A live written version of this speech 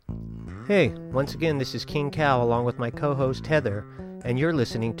Hey, once again, this is King Cal along with my co-host Heather, and you're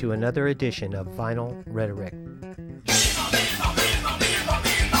listening to another edition of Vinyl Rhetoric.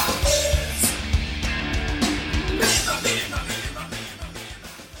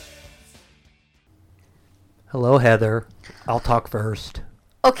 Hello, Heather. I'll talk first.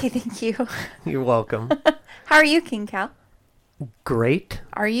 Okay, thank you. You're welcome. How are you, King Cal? Great.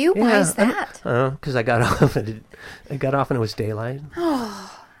 Are you? Why is that? Because I got off and it was daylight.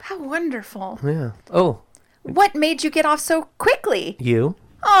 Oh, how wonderful. Yeah. Oh, What made you get off so quickly? you?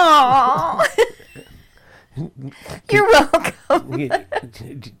 Oh, you're welcome.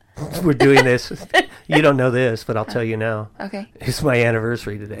 We're doing this. You don't know this, but I'll tell you now. Okay. It's my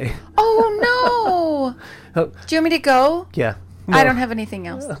anniversary today. Oh, no. Oh, Do you want me to go? yeah. I No. don't have anything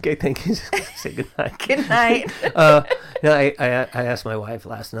else. Okay, thank you. Say good night. Good night. No, I asked my wife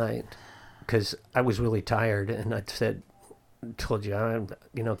last night because I was really tired, and I told you,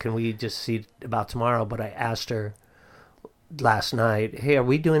 can we just see about tomorrow? But I asked her last night, hey, are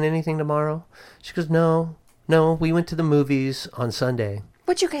we doing anything tomorrow? She goes, no, we went to the movies on Sunday.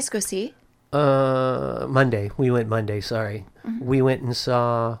 What'd you guys go see? Monday. We went Monday, sorry. Mm-hmm. We went and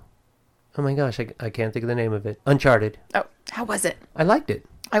saw, oh my gosh, I can't think of the name of it. Uncharted. Oh, how was it? I liked it.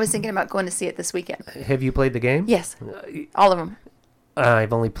 I was thinking about going to see it this weekend. Have you played the game? Yes, all of them.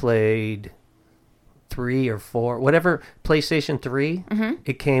 I've only played 3 or 4, whatever. PlayStation 3,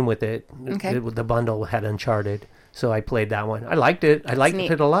 it came with it. Okay. The bundle had Uncharted, so I played that one. I liked it. I liked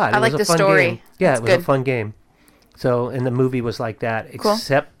neat. it a lot. I It like was a the fun story. game. Yeah, That's it was good. a fun game. So, and the movie was like that, Cool.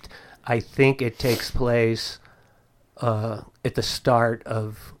 except I think it takes place at the start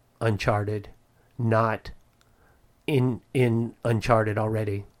of Uncharted, not in Uncharted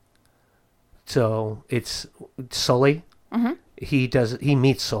already. So it's Sully. Mm-hmm. He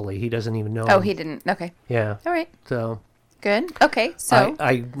meets Sully. He doesn't even know Oh, him. he didn't. Okay. Yeah. All right. So Good. Okay. So,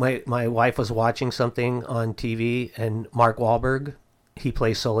 my wife was watching something on TV, and Mark Wahlberg, he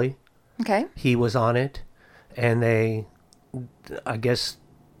plays Sully. okay. He was on it, and I guess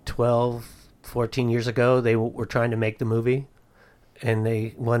 12, 14 years ago, they were trying to make the movie, and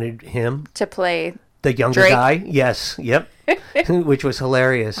they wanted him, To play. the younger Drake? guy. Yes. Yep. Which was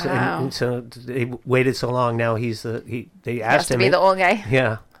hilarious. Wow. And so they waited so long. Now they Has asked to him. be the old guy.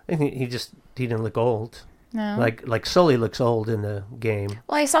 Yeah. And he didn't look old. No. Like Sully looks old in the game.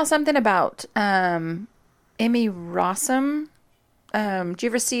 Well, I saw something about Emmy Rossum. Do you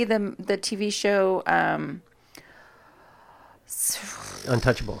ever see the TV show?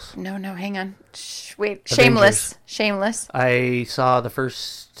 Untouchables. No, hang on. Wait, Avengers. Shameless. I saw the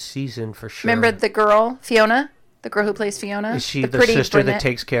first season for sure. Remember the girl, Fiona? The girl who plays Fiona? Is she the pretty sister brunette? that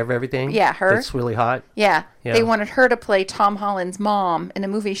takes care of everything? Yeah, her. That's really hot. Yeah. Yeah. They wanted her to play Tom Holland's mom in a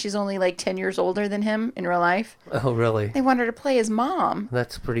movie. She's only like 10 years older than him in real life. Oh, really? They wanted her to play his mom.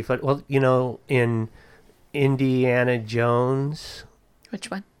 That's pretty fun. Well, in Indiana Jones,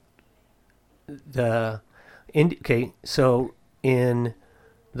 Which one? so in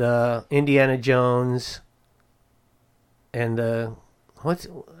the Indiana Jones and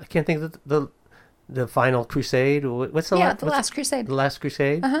I can't think of the Final Crusade. What's the The Last Crusade. The Last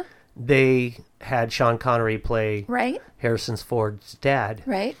Crusade. Uh-huh. They had Sean Connery play Right? Harrison Ford's dad.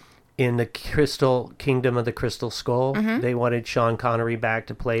 Right? In the Kingdom of the Crystal Skull, they wanted Sean Connery back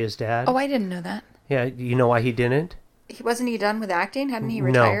to play his dad. Oh, I didn't know that. Yeah, you know why he didn't? Wasn't he done with acting? Hadn't he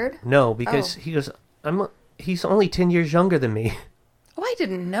retired? No, because he goes, he's only 10 years younger than me. Oh, I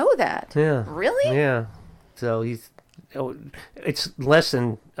didn't know that. Yeah. Really? Yeah. So it's less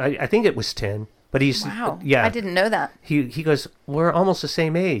than, I think it was 10, but he's, Wow. yeah. I didn't know that. He goes, we're almost the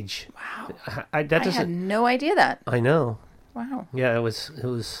same age. Wow. That I had doesn't, no idea that. I know. Wow. Yeah, it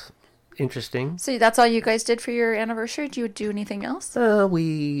was interesting. So that's all you guys did for your anniversary? Did you do anything else?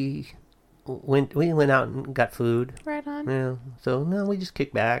 We went out and got food. Right on. Yeah. So no, we just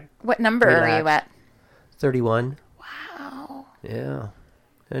kicked back. What number are you Relax. at? 31. Wow. Yeah.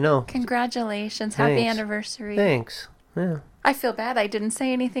 I know. Congratulations. Happy Thanks. anniversary. Thanks. Yeah. I feel bad I didn't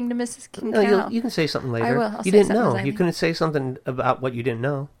say anything to Mrs. King No, Cow. you can say something later. will. I'll You say didn't something know. later. You couldn't say something about what you didn't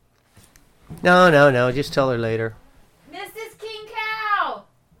know. No. Just tell her later. Mrs. King Cow!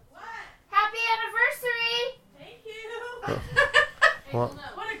 What? Happy anniversary! Thank you. Well,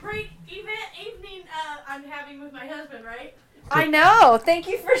 What a great evening I'm having with my husband, right? I know. Thank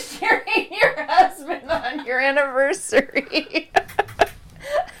you for sharing your husband on your anniversary.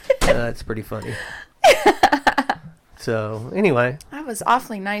 that's pretty funny. So anyway, That was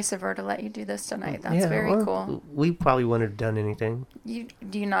awfully nice of her to let you do this tonight. That's yeah, very well, cool. We probably wouldn't have done anything. Do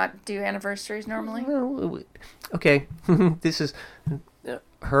you not do anniversaries normally? Well, okay. This is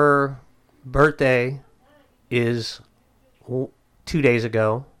her birthday is 2 days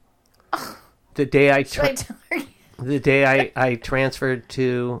ago. the day I Should I tell her? the day I transferred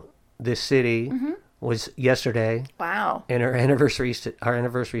to this city was yesterday, Wow. and our anniversary's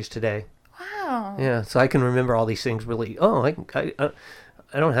today. Wow. Yeah, so I can remember all these things really. Oh,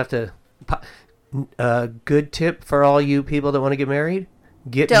 I don't have to. Good tip for all you people that want to get married: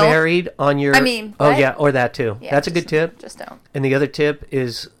 get Don't. married on your. I mean, oh what? yeah, or that too. Yeah, That's a good just- tip. Just don't. And the other tip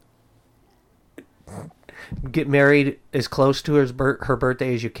is get married as close to her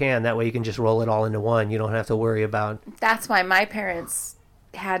birthday as you can. That way you can just roll it all into one. You don't have to worry about That's why my parents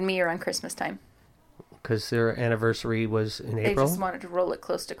had me around Christmas time. because their anniversary was in They April. just wanted to roll it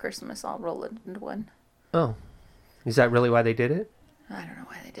close to Christmas. I'll roll it into one. Oh, is that really why they did it? I don't know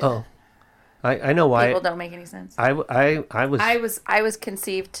why they did Oh, I know it. why. People don't make any sense. I was I was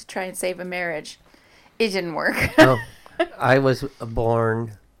conceived to try and save a marriage. It didn't work. oh, I was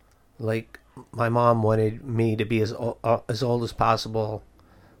born like my mom wanted me to be as old as possible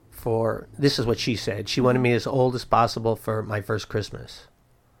for. This is what she said. She wanted me as old as possible for my first Christmas.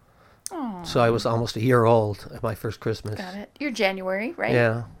 Aw, So I was almost a year old at my first Christmas. got it. You're January, right?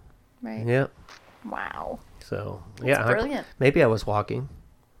 Yeah, Right. yeah. Wow. So That's yeah, brilliant. maybe I was walking.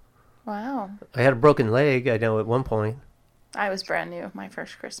 Wow. I had a broken leg. I know at one point. I was brand new my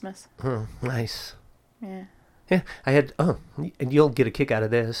first Christmas. Nice. Yeah. Yeah, I had. Oh, and you'll get a kick out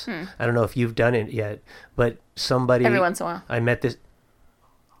of this. I don't know if you've done it yet, but somebody. Every once in a while. I met this.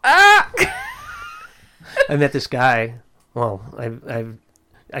 Ah! I met this guy. Well,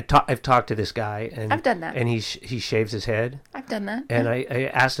 I've talked to this guy, and I've done that. And he shaves his head, I've done that. and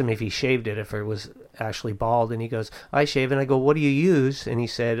I asked him if he shaved it, if it was actually bald, and he goes, "I shave," and I go, "What do you use?" And he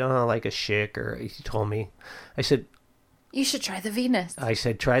said, "Oh, like a Schick," or he told me. I said, You should try the Venus.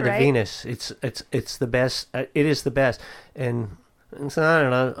 "Try the Right? Venus. It's the best. It is the best." And so I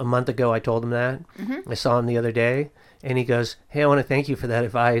don't know. A month ago, I told him that. I saw him the other day, and he goes, "Hey, I want to thank you for that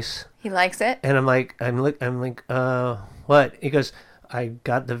advice." He likes it. And I'm like, what? He goes, "I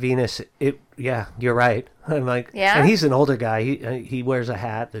got the Venus. Yeah, you're right." I'm like, Yeah? And he's an older guy. He wears a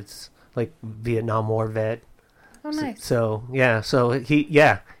hat that's like Vietnam War vet. Oh, nice. So yeah,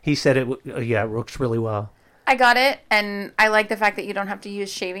 he said it. It works really well I got it, and I like the fact that you don't have to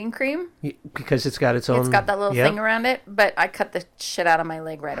use shaving cream. because it's got its own. It's got that little Yep. thing around it, but I cut the shit out of my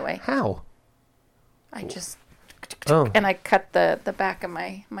leg right away. How? I just Oh, and I cut the back of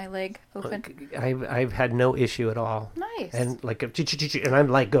my leg open. I've had no issue at all. Nice. And like, and I'm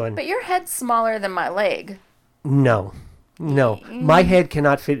like going, But your head's smaller than my leg. no, my head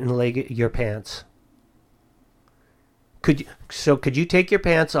cannot fit in the leg of your pants. Could you take your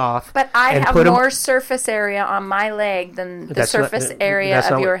pants off? But I and have put 'em- more surface area on my leg than the That's not- surface area that's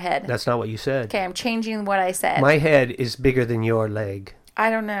of not your what- head. That's not what you said. Okay, I'm changing what I said. My head is bigger than your leg.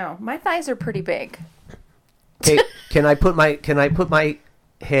 I don't know. My thighs are pretty big. Okay, can I put my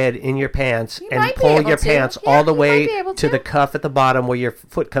head in your pants You and might be pull able your to. pants Yeah, all the you way might be able to to. the cuff at the bottom where your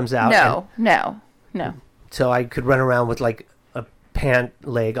foot comes out? No. So I could run around with like a pant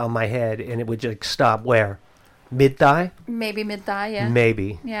leg on my head, and it would just stop where? Mid thigh? Maybe mid thigh, yeah.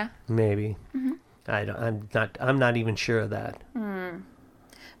 Maybe. Yeah. Maybe. Mm-hmm. I'm not even sure of that.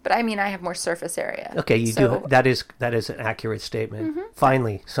 But I mean, I have more surface area. Okay, you So do. That is an accurate statement.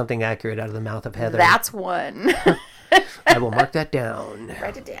 Finally, something accurate out of the mouth of Heather. That's one. I will mark that down.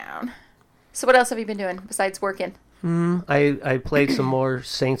 Write it down. So what else have you been doing besides working? I played some more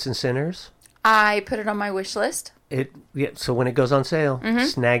Saints and Sinners. I put it on my wish list. So when it goes on sale,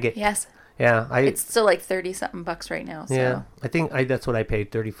 snag it. Yes. Yeah, It's still like 30 something bucks right now. So. yeah. I think that's what I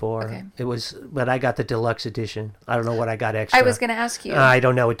paid, 34. Okay. It was, but I got the deluxe edition. I don't know what I got extra. I was going to ask you. I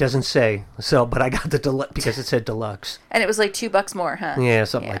don't know. It doesn't say. So, but I got the deluxe because it said deluxe. And it was like $2 more, huh? Yeah,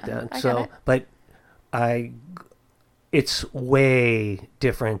 something like Yeah, that. I So, got it. but it's way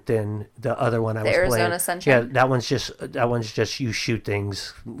different than the other one I was Arizona playing. Sunshine? Yeah, that one's just you shoot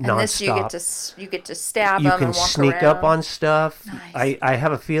things And nonstop. this you get to stab You them can and walk sneak around. up on stuff. Nice. I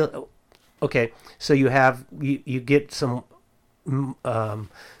have a feel. Okay, so you get some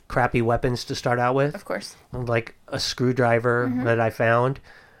crappy weapons to start out with, Of course. like a screwdriver Mm-hmm. that I found,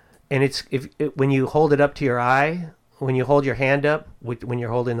 and when you hold it up to your eye, when you hold your hand up when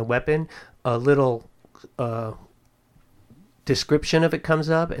you're holding the weapon, a little description of it comes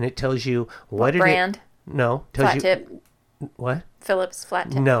up, and it tells you what brand? No, tells Flat you tip. what. Phillips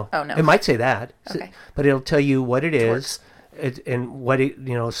flat tip. No. Oh, no. It might say that. Okay. But it'll tell you what it Torques. is, and what it,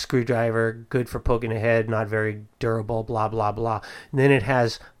 screwdriver, good for poking a head, not very durable, blah, blah, blah. And then it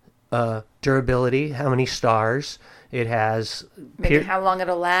has durability, how many stars. It has... Maybe how long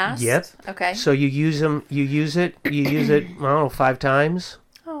it'll last. Yep. Okay. So you use it, I don't know, 5 times.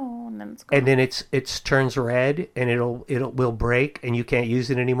 Oh, then it's gone. and then it's turns red, and will break, and you can't use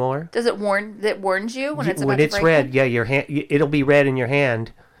it anymore. Does it warns you when it's about When to it's break? red, yeah, your hand, it'll be red in your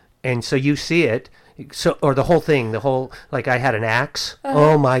hand, and so you see it. So, or the whole thing, like I had an axe.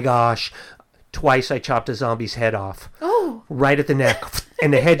 Oh my gosh. Twice I chopped a zombie's head off. Oh. Right at the neck.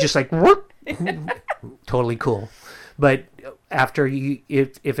 And the head just like, whoop. Totally cool. But after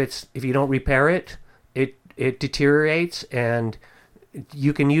if you don't repair it, it deteriorates, and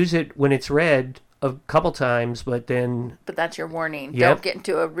you can use it when it's red a couple times, but then... But that's your warning. Yep. Don't get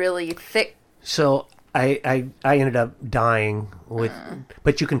into a really thick... So I ended up dying with...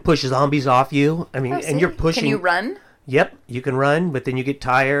 But you can push zombies off you. I mean, and you're pushing... Can you run? Yep, you can run, but then you get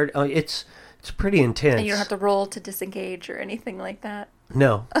tired. It's pretty intense. And you don't have to roll to disengage or anything like that?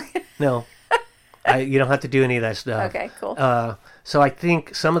 No, no. You don't have to do any of that stuff. Okay, cool. So I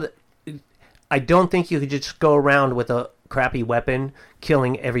think I don't think you could just go around with a crappy weapon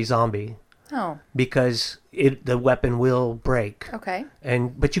killing every zombie, Oh, because the weapon will break. okay.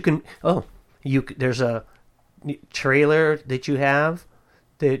 But you can... there's a trailer that you have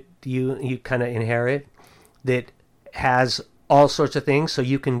that you kind of inherit that has all sorts of things, so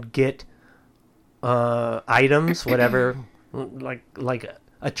you can get items, whatever, like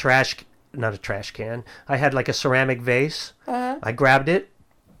a trash, not a trash can. I had like a ceramic vase. I grabbed it,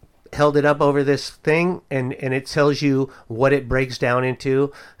 held it up over this thing, and it tells you what it breaks down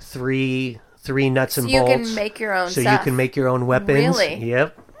into. Three nuts and So you bolts. can make your own so stuff. you can make your own weapons. Really?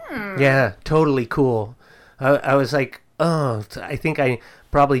 Yep. Yeah, totally cool. I was like, oh, I think I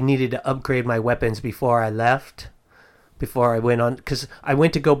probably needed to upgrade my weapons before I left. Before I went on, because I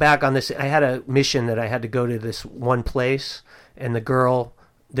went to go back on this. I had a mission that I had to go to this one place, and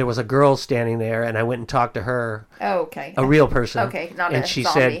there was a girl standing there, and I went and talked to her, Oh, okay. a real person. Okay, not and a she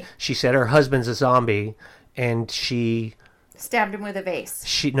zombie. said her husband's a zombie, and she Stabbed him with a vase.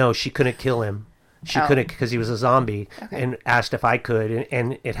 she couldn't kill him. She Oh. couldn't, because he was a zombie, Okay. and asked if I could,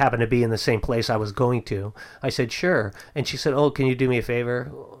 and it happened to be in the same place I was going to. I said, sure. And she said, oh, can you do me a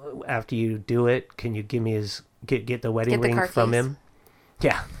favor? After you do it, can you give me get the wedding Get the ring car from keys. him?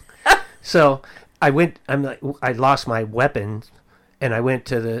 Yeah. So I lost my weapons, and I went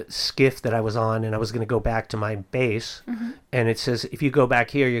to the skiff that I was on, and I was going to go back to my base, Mm-hmm. and it says, if you go back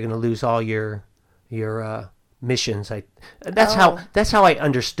here, you're going to lose all your missions. That's how I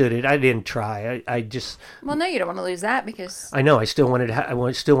understood it. I didn't try. I just... Well, no, you don't want to lose that because... I know. I still wanted.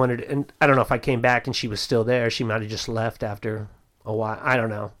 And I don't know if I came back and she was still there. She might have just left after a while. I don't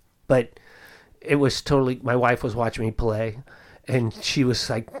know. But it was totally. My wife was watching me play, and she was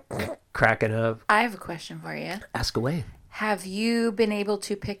like cracking up. I have a question for you. Ask away. Have you been able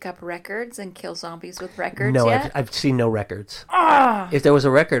to pick up records and kill zombies with records No, yet? I've seen no records. If there was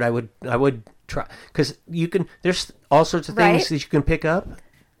a record, I would try, because you can. There's all sorts of things Right. that you can pick up,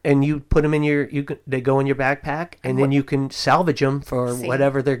 and you put them in they go in your backpack, and then you can salvage them for See.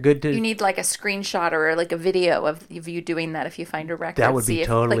 whatever they're good to. You need like a screenshot or like a video of you doing that if you find a record. That would be See if,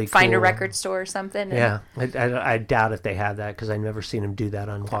 totally like, find a cool. record store or something. and Yeah, I doubt if they have that, because I've never seen them do that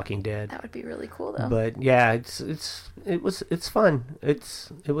on Walking Dead. That would be really cool though. But yeah, it's fun.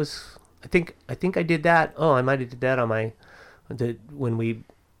 It was. I think I did that. Oh, I might have did that on when we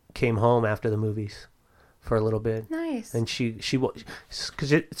came home after the movies for a little bit. Nice. And she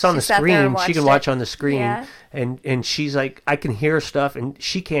because it's on She the sat there and screen. She can watched watch it. on the screen, Yeah. and she's like, I can hear stuff, and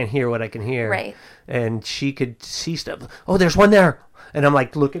she can't hear what I can hear. Right. And she could see stuff. Oh, there's one there, and I'm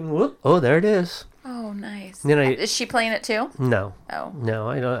like looking. Whoop, oh, there it is. Oh, nice. You know, Is she playing it too? No, Oh. no,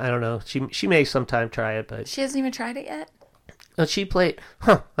 I don't know. She may sometime try it, but She hasn't even tried it yet? she played.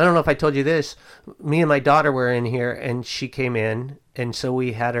 I don't know if I told you this. Me and my daughter were in here, and she came in, and so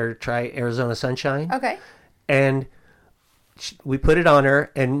we had her try Arizona Sunshine. Okay. And we put it on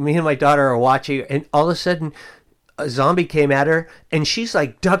her, and me and my daughter are watching, and all of a sudden a zombie came at her, and she's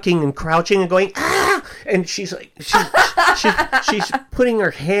like ducking and crouching and going, ah! And she's like, she's putting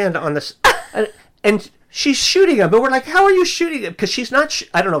her hand on this, and she's shooting him, but we're like, how are you shooting him? Because she's not,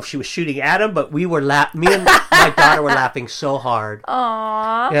 I don't know if she was shooting at him, but me and my daughter were laughing so hard.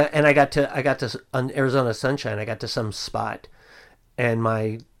 Aww. Yeah, and I got to on Arizona Sunshine, I got to some spot, and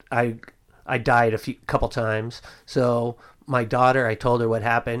I died a couple times. So my daughter, I told her what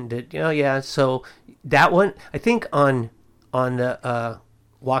happened. So that one, I think on the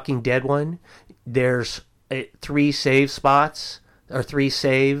Walking Dead one, there's 3 save spots or 3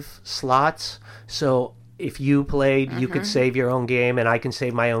 save slots. So if you played, you could save your own game, and I can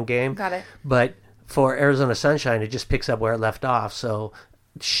save my own game. Got it. But for Arizona Sunshine, it just picks up where it left off. So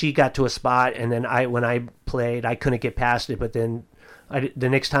she got to a spot, and then when I played, I couldn't get past it, but then The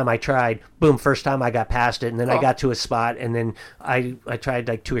next time I tried, boom, first time I got past it, and then I Cool. got to a spot, and then I tried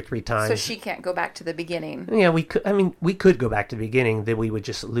like 2 or 3 times. So she can't go back to the beginning. Yeah, we could. I mean, we could go back to the beginning. Then we would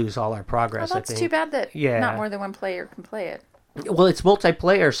just lose all our Well, progress. that's I think. too bad that Yeah. not more than one player can play it. Well, it's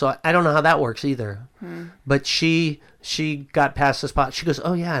multiplayer, so I don't know how that works either. But she got past the spot. She goes,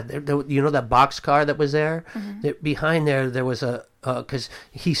 "Oh yeah, you know that box car that was there? Behind there was a because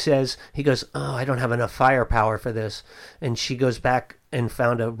he goes, oh, I don't have enough firepower for this." And she goes back and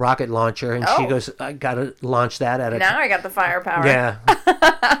found a rocket launcher, and she Oh. goes, "I gotta launch that at a Now I got the firepower. yeah."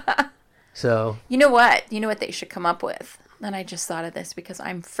 So You know what? You know what they should come up with? And I just thought of this because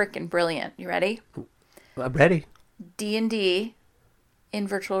I'm freaking brilliant. You ready? I'm ready. D&D in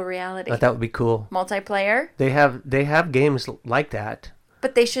virtual reality. That would be cool. Multiplayer. They have games like that.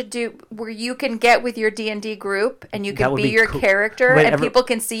 But they should do where you can get with your D&D group and you That can would be be your cool. character Whenever- and people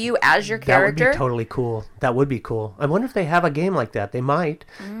can see you as your That would be character. totally cool. That would be cool. I wonder if they have a game like that. They might.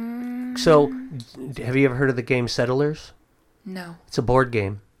 So, have you ever heard of the game Settlers? No. It's a board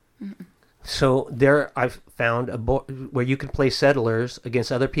game. So there, I've found a board where you can play Settlers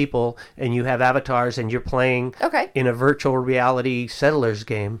against other people, and you have avatars, and you're playing Okay. in a virtual reality Settlers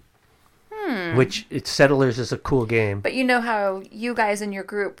game. Which Settlers is a cool game. But you know how you guys in your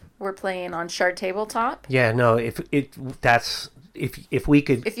group were playing on Shard Tabletop? Yeah, no, if we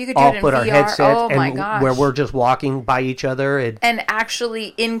could, If you could do all it in put our VR, headsets oh my and gosh. where we're just walking by each other and And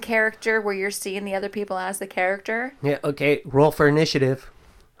actually in character where you're seeing the other people as the character? yeah, okay, roll for initiative.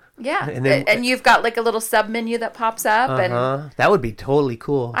 Yeah. And then- and you've got like a little sub menu that pops up and That would be totally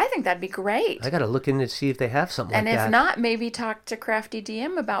cool. I think that'd be great. I gotta look in to see if they have something And like if that. not, maybe talk to Crafty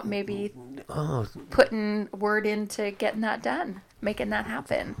DM about maybe Oh, putting word into getting that done, making that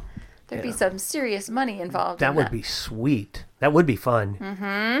happen. There'd be some serious money involved that in would be sweet. That would be fun.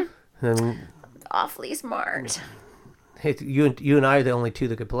 Mm-hmm. And awfully smart. hey, you and I are the only two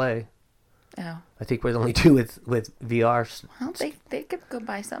that could play. Oh. I think we're the only two with VR. Well, they could go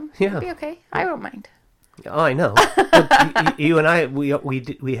buy some. Yeah. It'd be okay. I don't mind. Oh, I know. But you and I,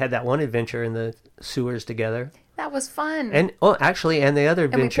 we had that one adventure in the sewers together, That was fun. and actually, and the other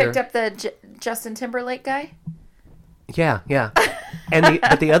And we adventure. picked up the Justin Timberlake guy. Yeah. And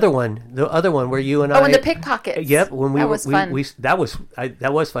but the other one where you and I. Oh, and the pickpockets. Yep. When that was fun. that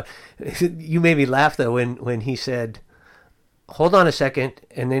was fun. You made me laugh though when he said, "Hold on a second,"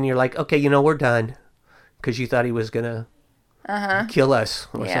 and then you're like, "Okay, we're done," because you thought he was gonna kill us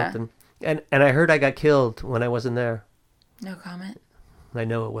or Yeah. something. And I heard I got killed when I wasn't there. No comment. I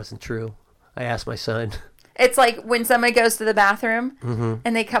know it wasn't true. I asked my son. It's like when somebody goes to the bathroom Mm-hmm.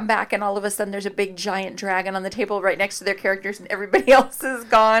 and they come back and all of a sudden there's a big giant dragon on the table right next to their characters and everybody else is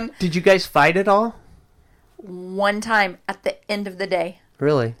gone. Did you guys fight at all? One time at the end of the day.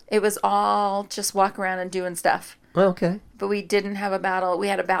 Really? It was all just walk around and doing stuff. Oh, okay. But we didn't have a battle. We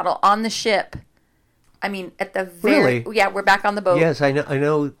had a battle on the ship. I mean, at the very... Really? Yeah, we're back on the boat. Yes, I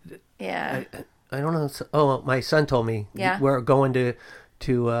know. Yeah. I don't know. Oh, my son told me. Yeah. We're going to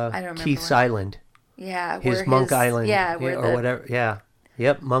don't remember Keith's where. Island. Yeah. His Monk Island. Yeah, where or whatever. Yeah.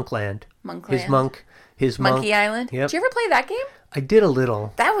 Yep, Monkland. Monkland. His Monkey Island. Yep. Did you ever play that game? I did a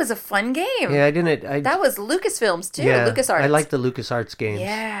little. That was a fun game. Yeah, I didn't. That was Lucasfilms too. yeah, LucasArts. I like the LucasArts games.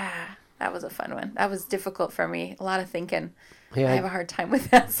 Yeah. That was a fun one. That was difficult for me. A lot of thinking. Yeah, I have a hard time with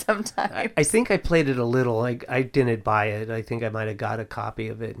that sometimes. I think I played it a little. I didn't buy it. I think I might have got a copy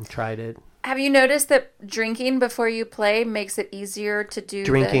of it and tried it. Have you noticed that drinking before you play makes it easier to do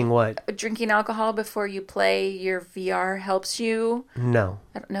Drinking what? Drinking alcohol before you play your VR helps you? No.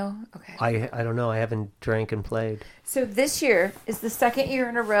 I don't know. Okay. I don't know. I haven't drank and played. So this year is the second year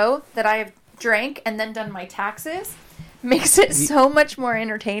in a row that I have drank and then done my taxes. Makes it so much more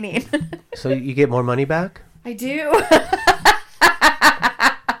entertaining. So you get more money back? I do.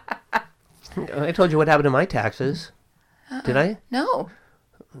 I told you what happened to my taxes. Did I? No.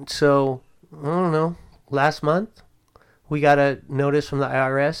 So, I don't know. Last month, we got a notice from the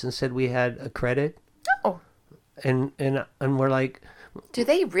IRS and said we had a credit. Oh. And we're like, Do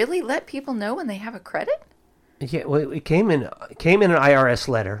they really let people know when they have a credit? yeah, well, it came in an IRS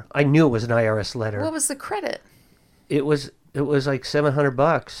letter. I knew it was an IRS letter. What was the credit? It was like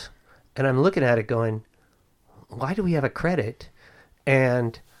 $700, and I'm looking at it going, why do we have a credit?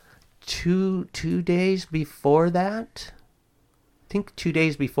 And two days before that, I think 2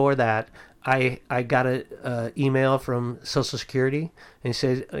 days before that, I got a email from Social Security and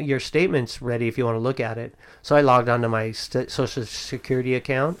said, your statement's ready if you want to look at it. So I logged onto my Social Security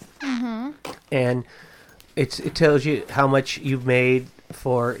account, and it tells you how much you've made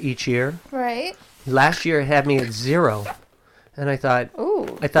for each year. Right. Last year it had me at 0. And I thought,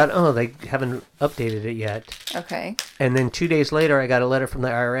 Ooh. oh, they haven't updated it yet. Okay. And then 2 days later, I got a letter from the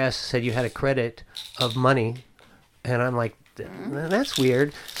IRS said you had a credit of money, and I'm like, that's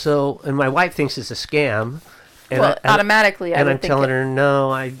weird. So, and my wife thinks it's a scam. And Well, automatically, I and would I'm think telling it- her,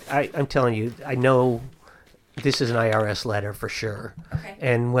 no, I'm telling you, I know this is an IRS letter for sure. Okay.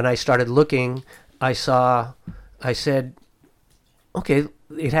 And when I started looking, I said, okay,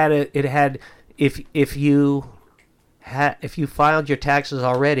 it had if you filed your taxes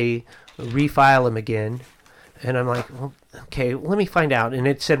already, refile them again. And I'm like, well, okay, let me find out. And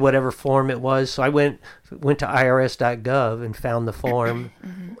it said whatever form it was. So I went to irs.gov and found the form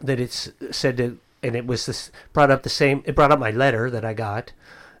that it's said to, and it was this, it brought up my letter that I got.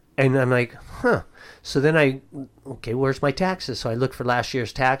 And I'm like, huh. So then okay, where's my taxes? So I looked for last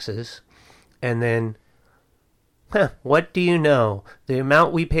year's taxes. And then, what do you know? The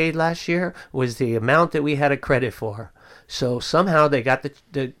amount we paid last year was the amount that we had a credit for. So somehow they got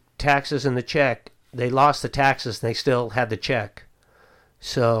the taxes in the check. They lost the taxes and they still had the check.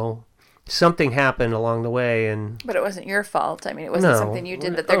 So something happened along the way. But it wasn't your fault. I mean, it wasn't No. something you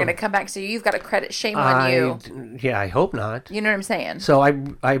did that they're Oh. going to come back. So you've got a credit. Shame on you. Yeah, I hope not. You know what I'm saying? So I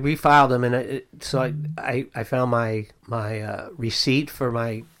refiled them, and I found my receipt for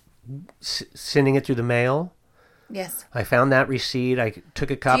my sending it through the mail. Yes. I found that receipt. I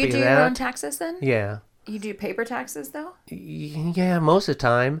took a Do copy you do of your that. own taxes then? Yeah. You do paper taxes though? Yeah, most of the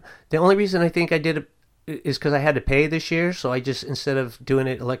time. The only reason I think I did it is because I had to pay this year. So I just, instead of doing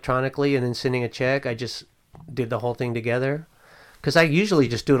it electronically and then sending a check, I just did the whole thing together. Because I usually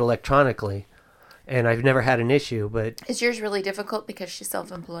just do it electronically, and I've never had an issue. But Is yours really difficult because she's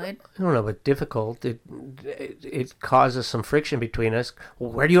self-employed? I don't know, but difficult. It causes some friction between us.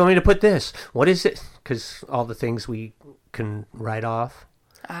 Well, where do you want me to put this? What is it? Because all the things we can write off.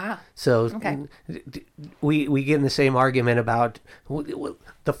 Ah. So Okay. we get in the same argument about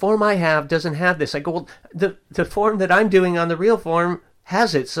the form I have doesn't have this. I go, well, the form that I'm doing on the real form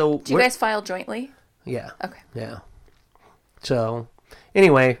has it. So Do you guys file jointly? Yeah. Okay. Yeah. So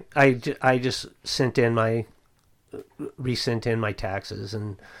anyway, I just resent in my taxes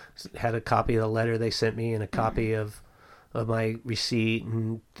and had a copy of the letter they sent me and a copy of my receipt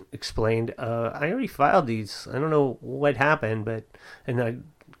and explained, I already filed these. I don't know what happened,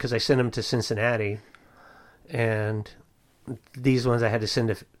 because I sent them to Cincinnati, and these ones I had to send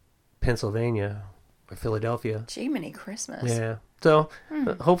to Pennsylvania or Philadelphia. Gee, many Christmas. Yeah. So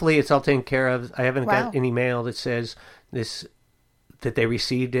hopefully it's all taken care of. I haven't Wow. got any mail that says that they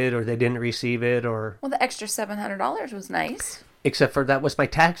received it or they didn't receive it, or Well, the extra $700 was nice. except for that was my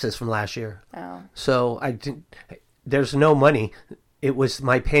taxes from last year. Oh. So there's no money. It was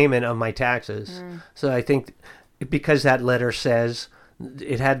my payment of my taxes. So I think because that letter says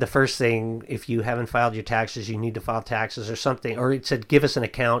it had the first thing, if you haven't filed your taxes, you need to file taxes or something. Or it said, give us an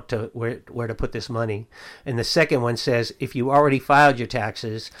account to where to put this money. And the second one says, if you already filed your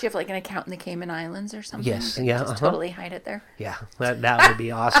taxes, Do you have like an account in the Cayman Islands or something? Yes, You yeah, Just uh-huh. totally hide it there. yeah, that would be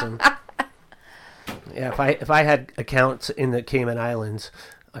awesome. Yeah, if I had accounts in the Cayman Islands,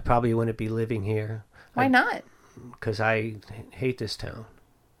 I probably wouldn't be living here. Why not? Because I hate this town.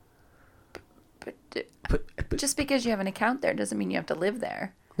 But But just because you have an account there doesn't mean you have to live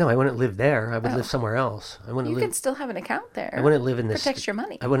there. no, I wouldn't live there. I would Oh. live somewhere else. I wouldn't You live. can still have an account there. I wouldn't live in this. Protects your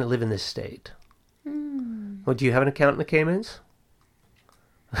money. I wouldn't live in this state. Well, do you have an account in the Caymans?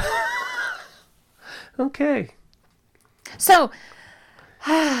 Okay. So,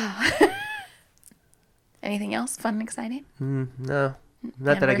 anything else fun and exciting? No,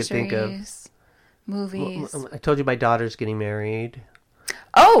 not that I could think of. Anniversaries, Movies. I told you my daughter's getting married.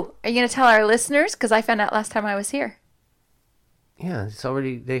 Oh, are you going to tell our listeners? Because I found out last time I was here. Yeah, it's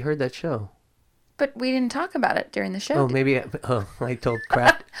already. They heard that show. But we didn't talk about it during the show. Oh, maybe. I told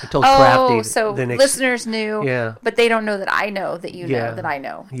Craft. I told Oh, Crafty. so the next, listeners knew, Yeah. but they don't know that I know that you Yeah. know that I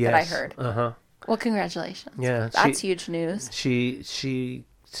know Yes. that I heard. Uh-huh. Well, congratulations. Yeah, That's huge news. She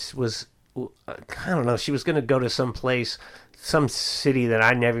was. I don't know. She was going to go to some place, some city that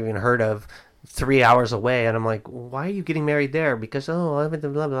I never even heard of, 3 hours away, and I'm like, why are you getting married there? Because I went to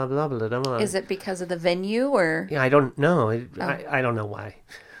blah blah blah blah blah blah. Is it because of the venue or? Yeah, I don't know. Oh. I don't know why.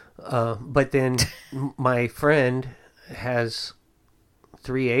 But then my friend has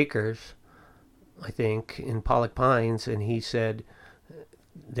 3 acres, I think, in Pollock Pines, and he said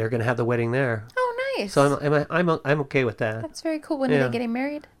they're going to have the wedding there. Oh, nice. So I'm okay with that. That's very cool. When are Yeah. they getting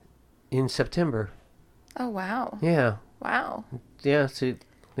married? In September. Oh, wow. Yeah. Wow. Yeah. So,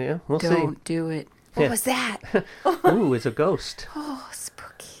 yeah, we'll Don't do it. What Yeah. was that? see. Ooh, it's a ghost. Oh,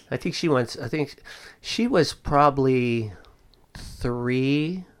 spooky. I think she was probably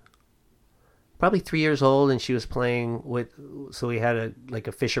 3, probably 3 years old, and she was playing with. So we had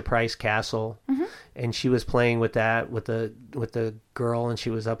a Fisher Price castle, and she was playing with that with the girl, and she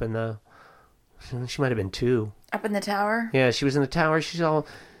was up in the. She might have been 2. Up in the tower? Yeah, she was in the tower. She's all,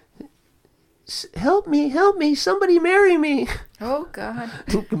 help me, somebody marry me. Oh, God.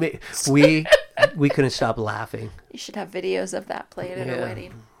 we couldn't stop laughing. You should have videos of that played at a Yeah.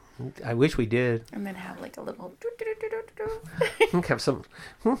 wedding. I wish we did. And then have like a little... Have some.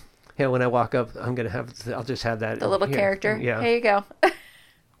 Yeah, when I walk up, I'll just have that. The little here. character. Yeah. Here you go.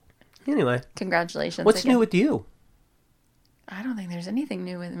 Anyway, Congratulations. what's again. new with you? I don't think there's anything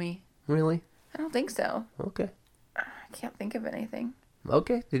new with me. Really? I don't think so. Okay. I can't think of anything.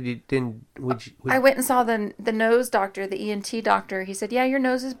 Okay. Would you? I went and saw the nose doctor, the ENT doctor. He said, yeah, your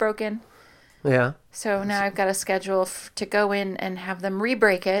nose is broken. Yeah. So now I've got a schedule to go in and have them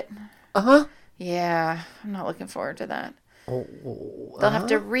re-break it. Uh-huh. Yeah, I'm not looking forward to that. Oh, They'll have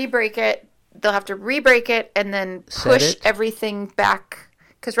to re-break it. They'll have to re-break it and then Set push it? everything back.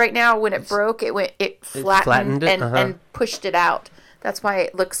 Because right now, when it broke, it flattened it, and pushed it out. That's why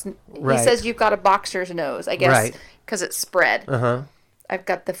it looks. Right. He says you've got a boxer's nose, I guess, Right. because it's spread. Uh-huh. I've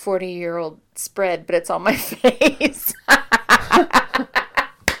got the 40-year-old spread, but it's on my face.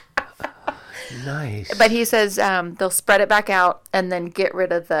 Nice. But he says they'll spread it back out and then get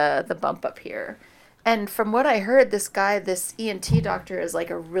rid of the bump up here. And from what I heard, this ENT doctor is like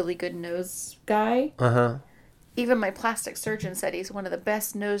a really good nose guy. Uh-huh. Even my plastic surgeon said he's one of the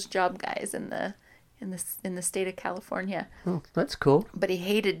best nose job guys in the state of California. Oh, that's cool. But he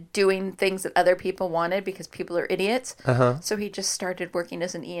hated doing things that other people wanted because people are idiots. Uh-huh. So he just started working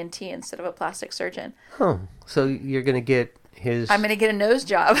as an ENT instead of a plastic surgeon. Oh, so you're going to get his... I'm going to get a nose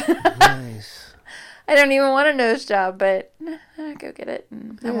job. Nice. I don't even want a nose job, but I'll go get it.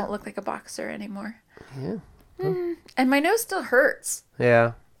 And I won't look like a boxer anymore. Yeah. And my nose still hurts.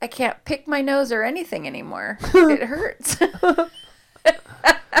 Yeah. I can't pick my nose or anything anymore. It hurts.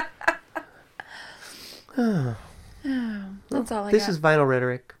 That's all I This got. is Vinyl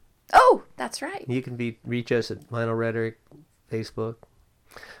Rhetoric. Oh, that's right. You can reach us at Vinyl Rhetoric, Facebook.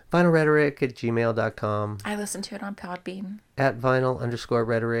 VinylRhetoric@gmail.com. I listened to it on Podbean. At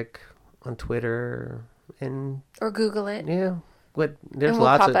Vinyl_Rhetoric on Twitter. And Or Google it. yeah, there's And we'll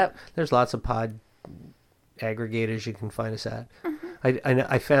lots pop of up. there's lots of pod aggregators you can find us at. Mm-hmm.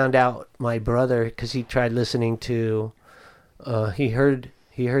 I found out my brother, because he tried listening to he heard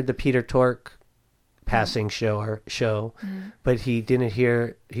the Peter Tork passing show, but he didn't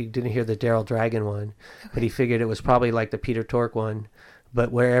hear the Daryl Dragon one. But he figured it was probably like the Peter Tork one,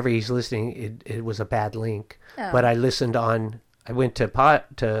 but wherever he's listening, it was a bad link. Oh. But I went to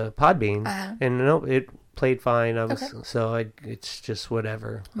Podbean, and no, it played fine. It's just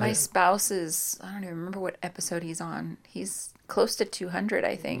whatever. My spouse is, I don't even remember what episode he's on. He's close to 200,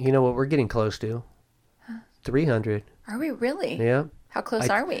 I think. You know what we're getting close to? 300. Are we really? Yeah. How close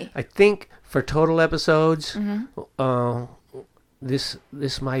are we? I think for total episodes, Mm-hmm.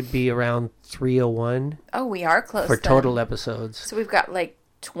 this might be around 301 Oh, we are close for then. total episodes. So we've got like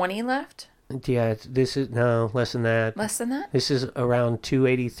 20 left? Yeah, this is less than that. Less than that? This is around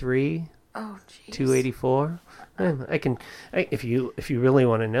 283, Oh, jeez. 284. If you really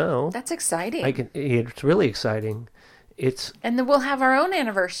want to know, That's exciting. I can. It's really exciting. It's And then we'll have our own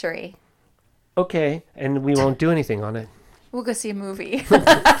anniversary. okay, and we won't do anything on it. We'll go see a movie.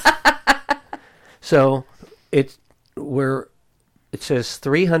 So it says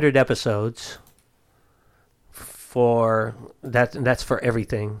 300 episodes for that. And that's for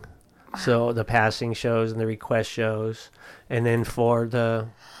everything. So the passing shows and the request shows, and then for the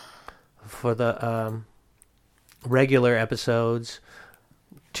regular episodes,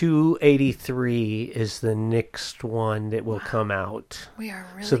 283 is the next one that will come out. We are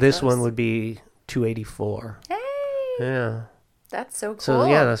really So this close. one would be 284. Hey! Yeah. That's so cool. So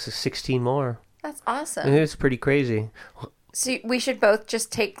yeah, that's 16 more. That's awesome. And it's pretty crazy. So we should both just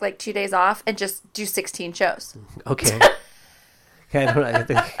take like 2 days off and just do 16 shows. Okay.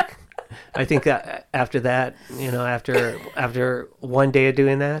 I think that after that, after one day of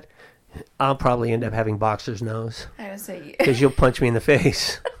doing that, I'll probably end up having boxer's nose I would say, because you'll punch me in the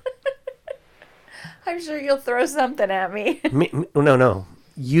face. I'm sure you'll throw something at me. No.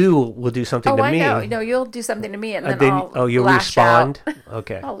 You will do something to I me. know. No, you'll do something to me and then you'll lash respond. out.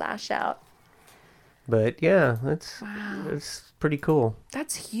 Okay. I'll lash out. But yeah, that's Wow. it's pretty cool.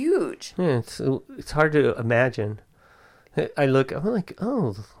 That's huge. Yeah, it's hard to imagine. I'm like,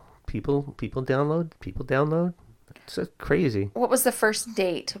 oh, people download. It's crazy. What was the first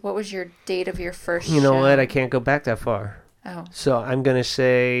date? What was your date of your first You know show? what? I can't go back that far. Oh. So I'm gonna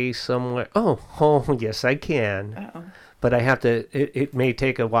say somewhere. Oh, yes, I can. Uh-oh. But I have to. It may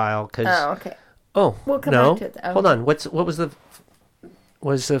take a while because Oh, okay. Oh, We'll come no. back to it. Oh. Hold on. What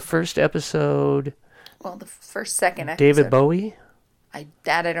was the first episode? Well, the first, second episode. David Bowie? I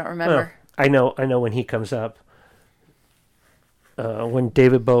don't Oh, remember. I know when he comes up. When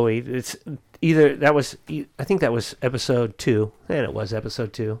David Bowie, it's either I think that was episode 2, and it was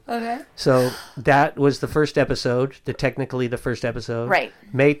episode 2. Okay. So that was the first episode, technically the first episode. Right.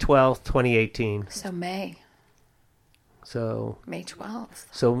 May 12th, 2018. So May So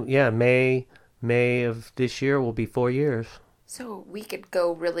 12th. yeah, May of this year will be 4 years. So we could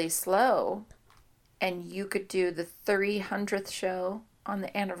go really slow, and you could do the 300th show on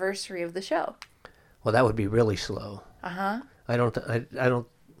the anniversary of the show. Well, that would be really slow. Uh-huh. I don't.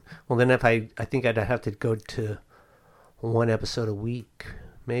 Well, then if I think I'd have to go to one episode a week,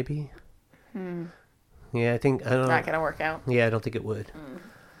 maybe. Yeah, I think I don't. Not going to work out. Yeah, I don't think it would.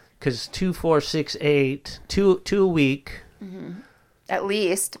 Because 2, 4, 6, 8, two a week. At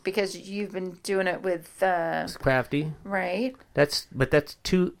least, because you've been doing it with, It's crafty. right? That's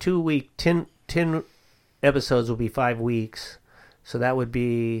two a week. 10 episodes will be 5 weeks, so that would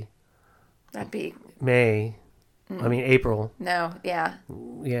be That'd be, May. I mean April. no, yeah.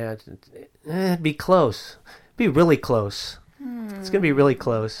 Yeah, it'd be close. It'd be really close. It's gonna be really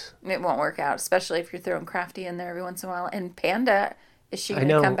close. It won't work out, especially if you're throwing Crafty in there every once in a while. And Panda, is she I going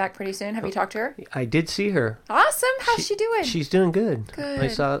to know. come back pretty soon? Have you talked to her? I did see her. Awesome. How's she doing? She's doing good. I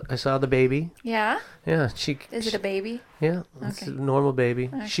Good. saw the baby. Yeah? Yeah, Is it a baby? Yeah, it's Okay. a normal baby.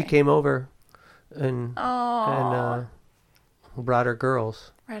 She Okay. came over and Oh, brought her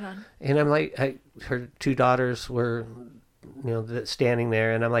girls. right on. And I'm like, her 2 daughters were, standing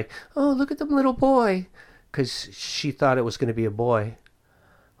there, and I'm like, oh, look at the little boy, because she thought it was going to be a boy.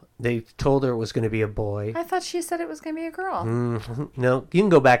 They told her it was going to be a boy. I thought she said it was going to be a girl. No, you can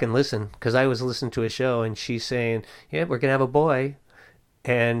go back and listen, because I was listening to a show, and she's saying, yeah, we're going to have a boy.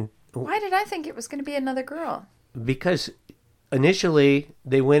 And Why did I think it was going to be another girl? because initially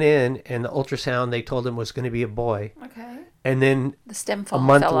they went in, and the ultrasound, they told them was going to be a boy. Okay. And then The stem a fell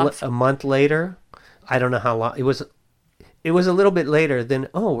off. month later, I don't know how long, it was a little bit later, then,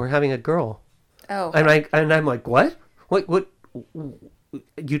 oh, we're having a girl. Oh, And I'm like, what? What?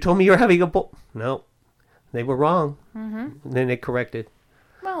 You told me you're having a boy? No, they were wrong. Mm-hmm. And then they corrected.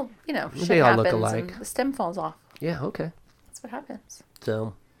 well, shit They all look happens alike. and the stem falls off. Yeah, okay. That's what happens.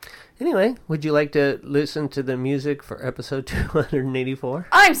 So, anyway, would you like to listen to the music for episode 284?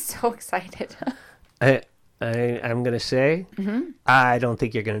 I'm so excited. I'm gonna say, I don't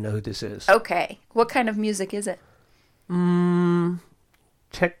think you're gonna know who this is. Okay. What kind of music is it?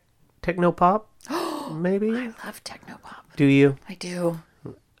 Techno pop, maybe. I love technopop. Do you? I do.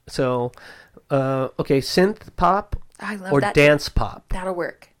 So, okay, synth pop I love or that. dance pop. That'll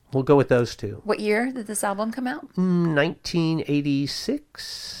work. We'll go with those two. What year did this album come out?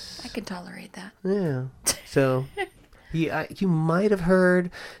 1986. I can tolerate that. Yeah. So, yeah, you might have heard.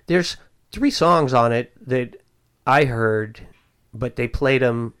 There's 3 songs on it that I heard, but they played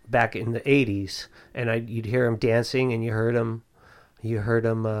them back in the 80s, and you'd hear them dancing, and you heard them. They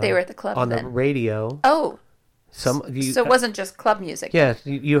were at the club on the then. radio. Oh, So it wasn't just club music. Yeah,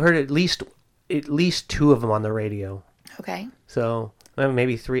 you heard at least 2 of them on the radio. Okay. So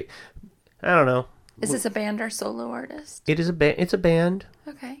maybe 3. I don't know. Is this a band or solo artist? It is a band. It's a band.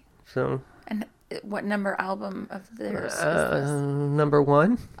 Okay. So And what number album of theirs is this? number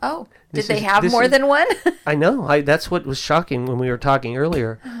 1. Oh, this did they is- have this more is- than one? I know. That's what was shocking when we were talking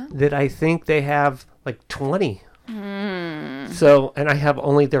earlier. That I think they have like 20. So, and I have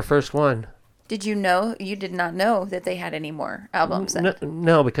only their first one. Did you know? You did not know that they had any more albums. Then.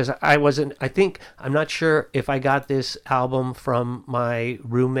 No, because I wasn't. I'm not sure if I got this album from my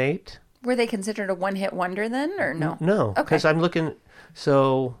roommate. Were they considered a one-hit wonder then, or no? No, Okay. because I'm looking.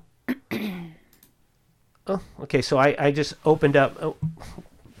 So, oh, okay. So I just opened up. Oh,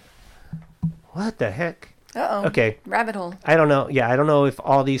 what the heck? Uh-oh. Okay. Rabbit hole. I don't know. Yeah, I don't know if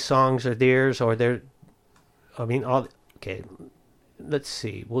all these songs are theirs or they're. I mean, all. Okay, let's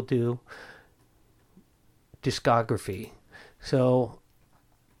see. We'll do discography. So,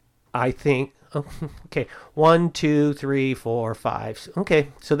 I think. Oh, okay, 1, 2, 3, 4, 5. Okay,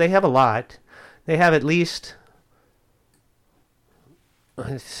 so they have a lot. They have at least.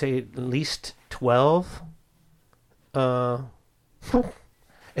 I'd say at least 12. At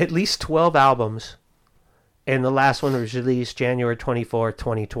least 12 albums. And the last one was released January 24th,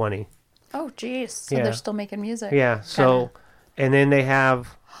 2020. Oh, geez. So Yeah. they're still making music. Yeah, so, and then they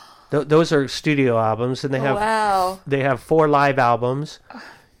have, those are studio albums, and they have Wow. they have 4 live albums,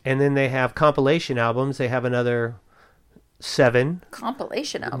 and then they have compilation albums. They have another 7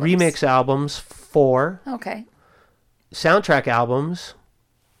 Compilation albums. remix albums, 4 Okay. soundtrack albums,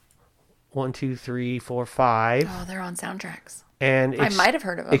 1, 2, 3, 4, 5. Oh, they're on soundtracks. And I might have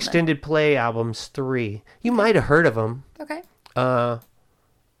heard of them. Extended play albums 3. You might have heard of them. Okay.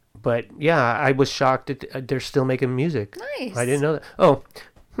 But yeah, I was shocked that they're still making music. Nice. I didn't know that. Oh,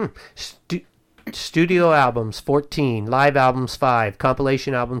 studio albums 14, live albums 5,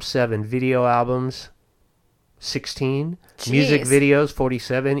 compilation albums 7, video albums 16, music Jeez. videos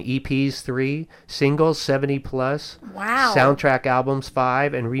 47, EPs 3, singles 70 plus, Wow. soundtrack albums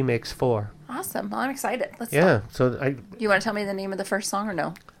 5, and remix 4. Awesome. Well, I'm excited. Let's Yeah, so You want to tell me the name of the first song or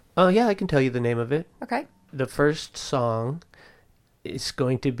no? oh yeah, I can tell you the name of it. Okay. The first song is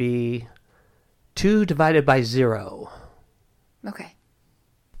going to be 2 divided by 0. Okay.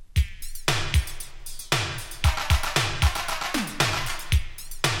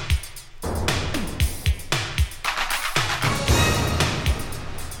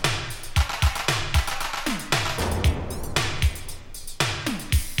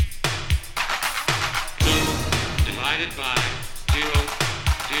 Divided by 0,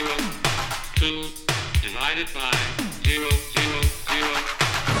 0, 2 divided by 0, 0, 0.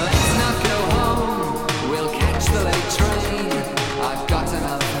 Let's not go home, we'll catch the late train. I've got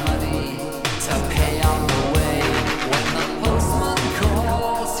enough money to pay on the way. When the postman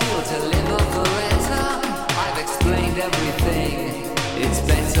calls, he'll deliver the letter. I've explained everything, it's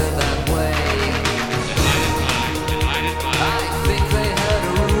better that way. I think they heard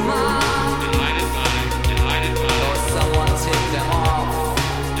a rumor, or someone tipped them off.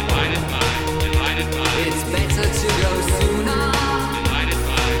 It's better to go sooner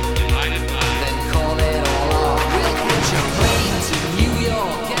than call it all off. We'll catch a plane to New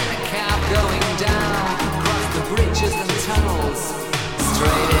York and a cab going down, cross the bridges and tunnels,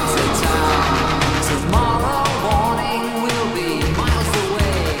 straight into town. Tomorrow morning we'll be miles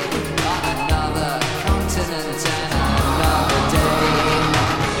away on another continent and another day.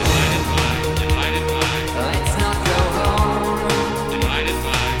 Let's not go home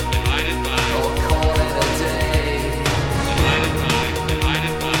or call it a day.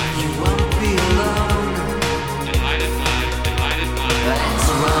 You won't be alone. Let's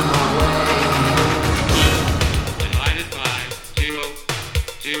run away. Divided by 0,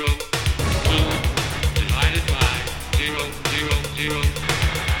 0, 2 divided by 0, 0, 0.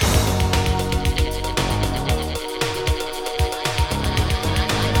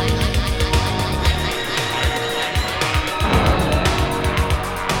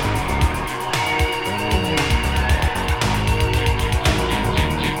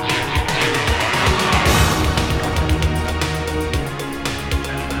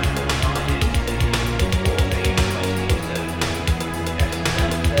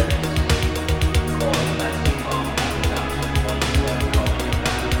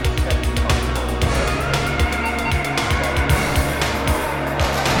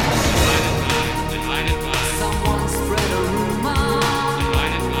 Someone spread a rumor.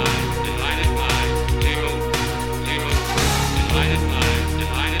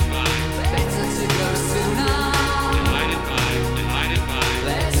 Better to go sooner.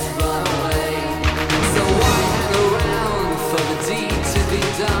 Let's run away. So why hang around for the deed to be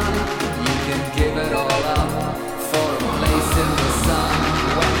done? You can give it all up for a place in the sun.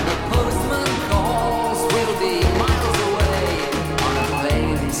 When the postman calls, we'll be miles away on a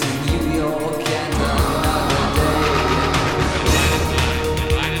plane to New York and another day.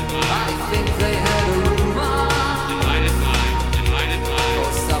 I think they heard a rumor,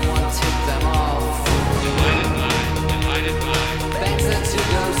 or someone tipped them off. Better to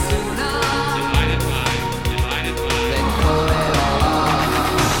go sooner than call it all off.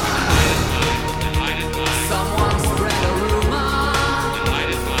 Someone spread a rumor,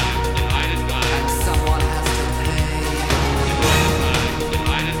 and someone has to pay.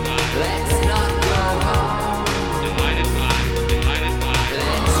 Let's not go home. Let's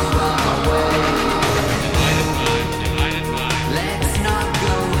run away. Let's not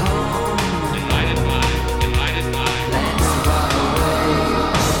go home. Let's run away.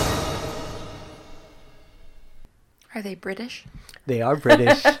 Are they British? They are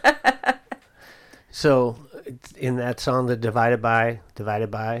British. So in that song, the divided by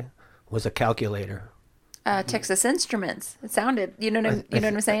was a calculator. Texas Instruments. It sounded. You know what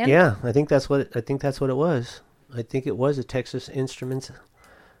I'm saying? Yeah, I think that's what it was. I think it was a Texas Instruments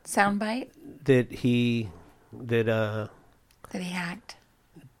Soundbite that he that he hacked.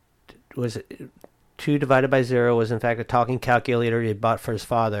 was 2 divided by 0 was in fact a talking calculator he had bought for his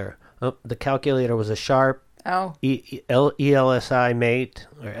father. Oh, the calculator was a Sharp Oh. ELSI Mate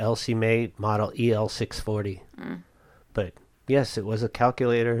or LC Mate model EL640. But yes, it was a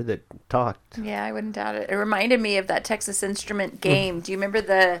calculator that talked. Yeah, I wouldn't doubt it. It reminded me of that Texas Instrument game. Do you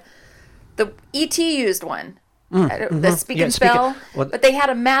remember The ET used one. The speak Yeah, and spell. well- But they had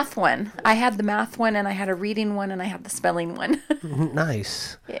a math one. I had the math one, and I had a reading one, and I had the spelling one.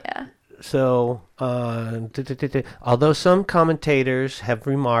 Nice. Yeah. So, although some commentators have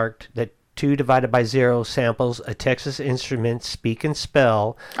remarked that 2 divided by 0 samples a Texas Instruments speak and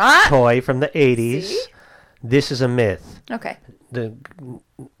spell toy from the 80s, See? this is a myth. Okay. The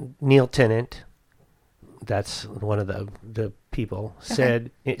Neil Tennant, that's one of the people,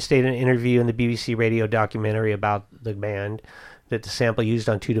 stated in an interview in the BBC radio documentary about the band that the sample used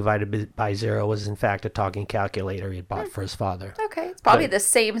on 2 divided by 0 was in fact a talking calculator he had bought for his father. Okay. It's probably But- the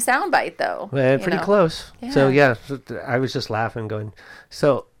same soundbite, though. Pretty close. So Yeah. I was just laughing, going.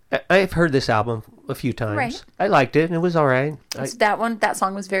 So I've heard this album a few times. Right. I liked it, and it was all right. So that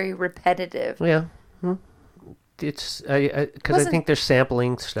song was very repetitive. Yeah, it's because I Wasn't- think they're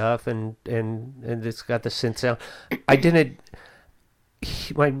sampling stuff, and it's got the synth sound. I didn't.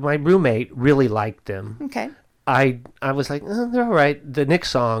 My roommate really liked them. Okay. I was like, oh, they're all right. The next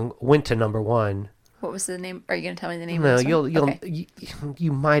song went to number 1. What was the name? Are you going to tell me the name No, of the song? you'll Okay.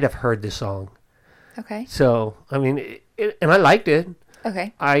 you might have heard the song. Okay. So I mean, and I liked it.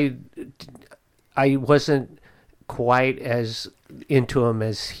 Okay. I wasn't quite as into him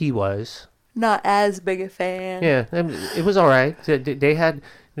as he was. Not as big a fan. Yeah, it was all right. They had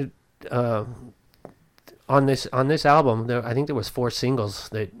on this album. I think there was 4 singles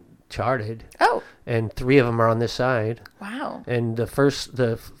that charted, Oh, and 3 of them are on this side. wow. And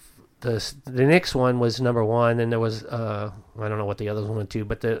the next one was number 1, and there was I don't know what the others went to,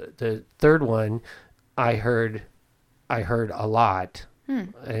 but the third one I heard a lot.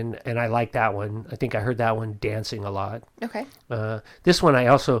 And I like that one. I think I heard that one dancing a lot. Okay. This one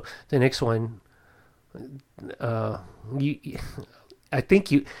the next one, I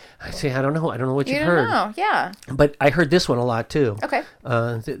don't know what You you've don't heard, know. Yeah. but I heard this one a lot too. Okay.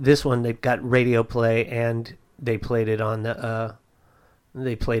 This one they've got radio play, and they played it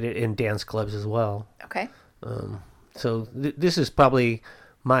they played it in dance clubs as well. Okay. So this is probably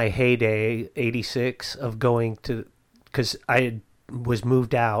my heyday, 86, of going to, because I was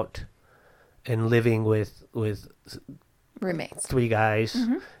moved out and living with Roommates. 3 guys,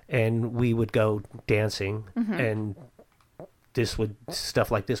 and we would go dancing, and stuff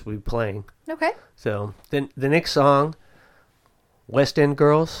like this would be playing. Okay. So then the next song, West End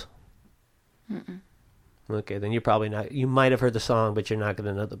Girls. Okay, then you're probably not. You might have heard the song, but you're not going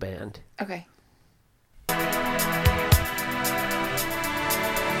to know the band. Okay.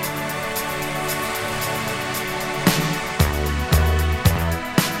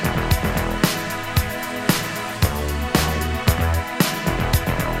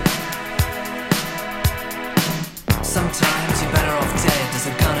 Sometimes you're better off dead. There's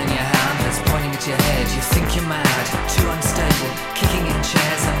a gun in your hand that's pointing at your head. You think you're mad, too unstable, kicking in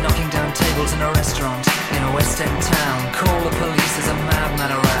chairs and knocking down tables in a restaurant in a West End town. Call the police, there's a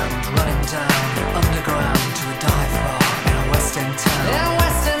madman around, running down underground to a dive bar in a West End town. In a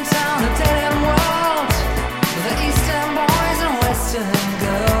West End town, a dead end world, with the East End boys and West End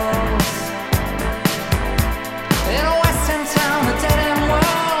girls. In a West End town, a dead end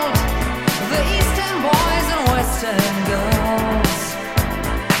world, with the East End boys and West End girls.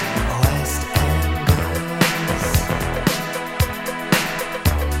 West End girls.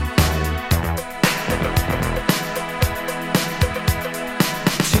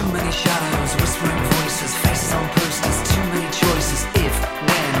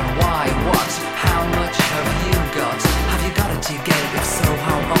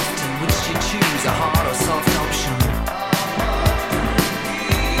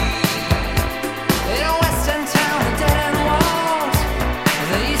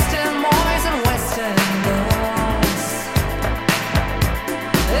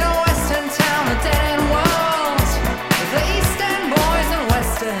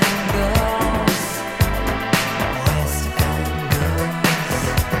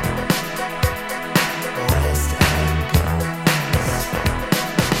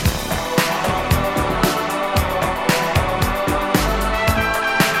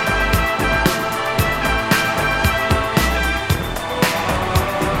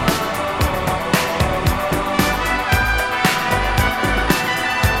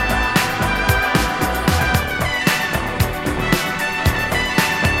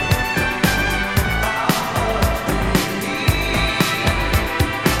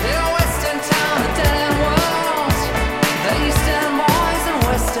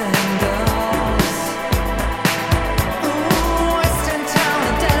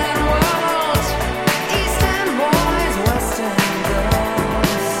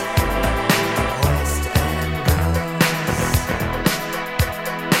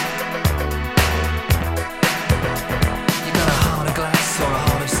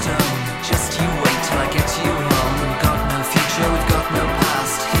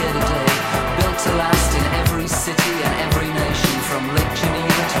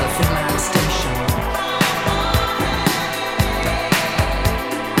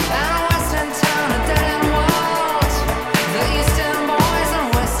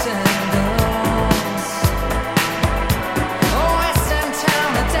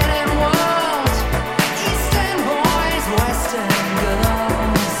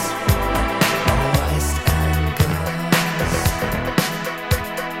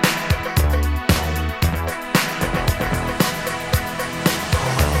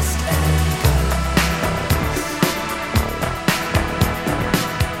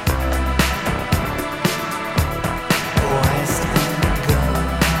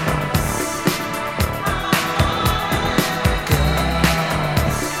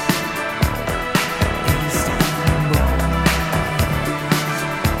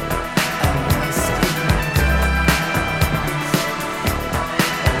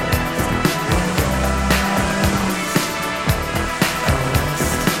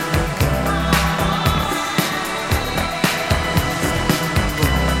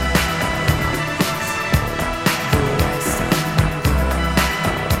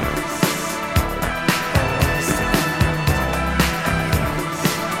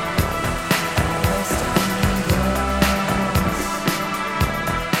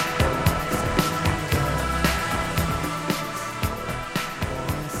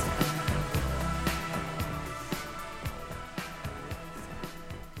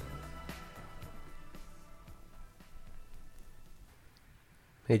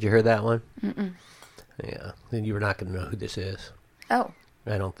 Did you hear that one? Mm-mm. Yeah. Then you're not going to know who this is. Oh,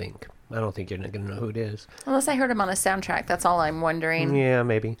 I don't think you're not going to know who it is. unless I heard him on a soundtrack. That's all I'm wondering. Yeah,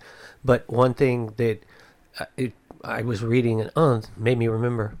 maybe. But one thing that I was reading and made me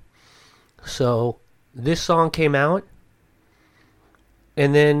remember. So this song came out,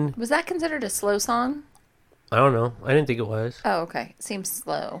 and then Was that considered a slow song? I don't know. I didn't think it was. Oh, okay. Seems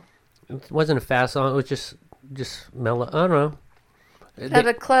slow. It wasn't a fast song. It was just mellow. I don't know. At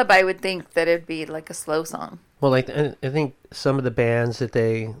a club, I would think that it'd be like a slow song. Well, like I think some of the bands that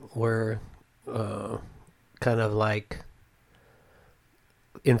they were kind of like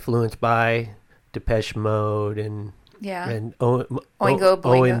influenced by Depeche Mode and Yeah. and Oingo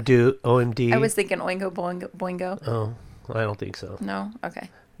Boingo. OMD. I was thinking Oingo Boingo. Oh, I don't think so. No? Okay.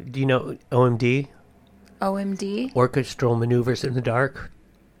 Do you know OMD? OMD? Orchestral Maneuvers in the Dark.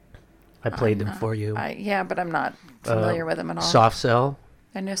 I played them for you. Yeah, but I'm not familiar with them at all. Soft Cell,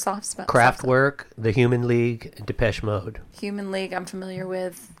 I know Soft Kraftwerk, The Human League, and Depeche Mode. Human League, I'm familiar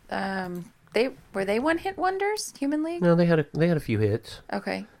with. Were they one-hit wonders? Human League? No, they had a few hits.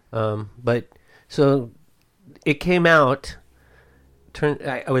 Okay. But so it came out.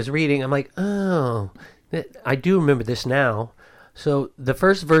 I was reading. I'm like, oh, I do remember this now. So the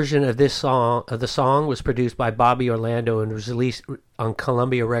first version of the song was produced by Bobby Orlando and was released on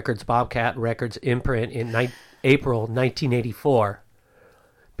Columbia Records Bobcat Records imprint in April 1984,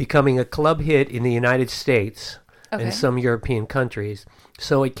 becoming a club hit in the United States Okay. and some European countries.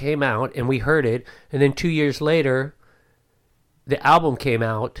 So it came out and we heard it, and then 2 years later, the album came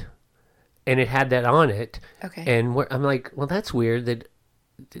out, and it had that on it. Okay. And I'm like, well, that's weird that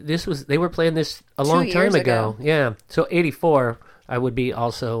they were playing this a 2 long years time ago. Yeah. So 84, I would be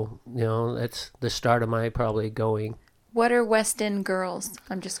also, that's the start of my probably going. What are West End girls?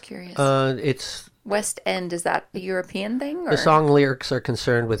 I'm just curious. It's West End, is that a European thing? Or? the song lyrics are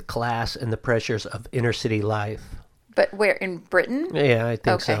concerned with class and the pressures of inner city life. But where, in Britain? Yeah, I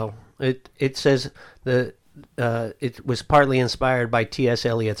think Okay. so. It says it was partly inspired by T.S.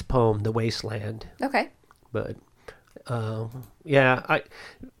 Eliot's poem "The Wasteland," Okay. but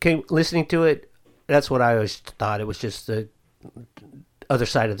listening to it, that's what I always thought. It was just the other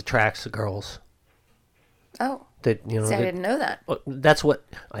side of the tracks, the girls. Oh. That See, I didn't know that. That's what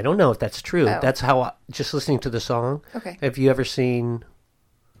I don't know if that's true. Oh. That's how just listening to the song. Okay. Have you ever seen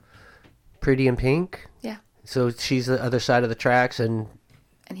Pretty in Pink? Yeah. So she's the other side of the tracks, and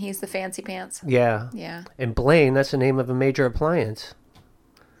And he's the fancy pants. yeah. Yeah. And Blaine, that's the name of a major appliance.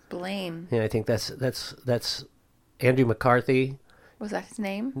 Blaine. Yeah, I think that's Andrew McCarthy. Was that his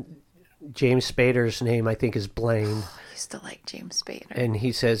name? James Spader's name, I think, is Blaine. I used to like James Spader. And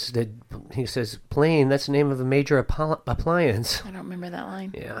he says Blaine, that's the name of a major appliance. I don't remember that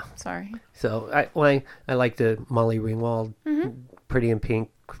line. Yeah. Sorry. So I like the Molly Ringwald, Pretty in Pink.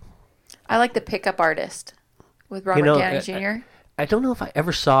 I like The Pickup Artist with Robert Downey Jr. I don't know if I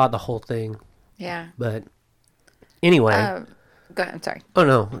ever saw the whole thing, Yeah. but anyway. Go ahead. I'm sorry. Oh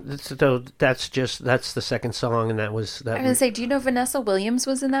no, that's the second song, and that was that. I was going to say, do you know Vanessa Williams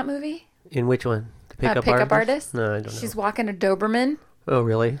was in that movie? In which one? The Pickup Artist? No, I don't know. She's walking a Doberman, Oh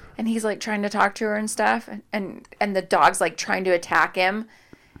really? and he's like trying to talk to her and stuff, and the dog's like trying to attack him,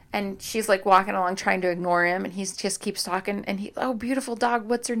 and she's like walking along trying to ignore him, and he just keeps talking, and oh, beautiful dog,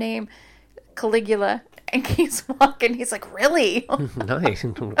 what's her name? Caligula. And he's walking, he's like, really? Nice.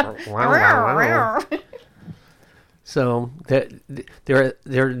 wow. So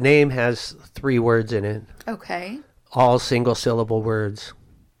their name has 3 words in it, Okay. all single syllable words.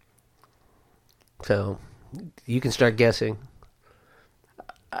 So you can start guessing.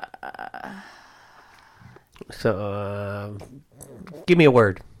 So give me a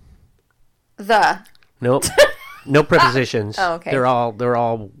word. The. Nope. No prepositions. Oh, okay. They're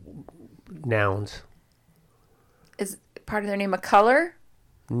all nouns. Is part of their name a color?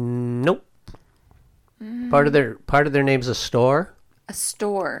 Nope. Part of their name's a store. A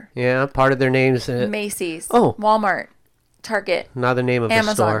store. Yeah. Part of their name's Macy's. Oh. Walmart. Target. another name of a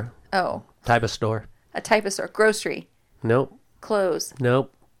Amazon. store. Oh. Type of store. A type of store. Grocery. Nope. Clothes.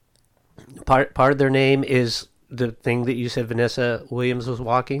 Nope. Part of their name is the thing that you said Vanessa Williams was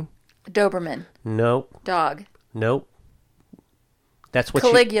walking. Doberman. Nope. Dog. Nope. That's what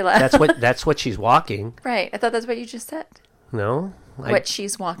Caligula. That's what she's walking. Right. I thought that's what you just said. No. What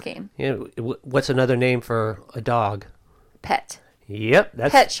she's walking. What's another name for a dog? Pet. Yep.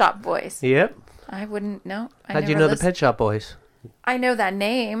 That's Pet Shop Boys. Yep. I wouldn't know. How'd you know the Pet Shop Boys? I know that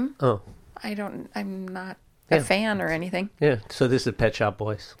name. Oh. I'm not a fan or anything. Yeah. So this is Pet Shop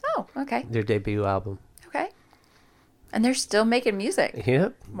Boys. Oh, okay. Their debut album. Okay. And they're still making music.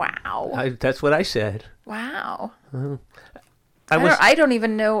 Yep. Wow. That's what I said. Wow. I don't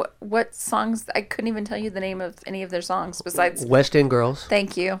even know what songs. I couldn't even tell you the name of any of their songs besides. West End Girls.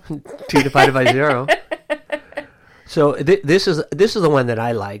 Thank you. 2 divided by 0. So this is the one that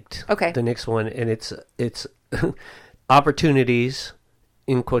I liked. Okay. The next one, and it's opportunities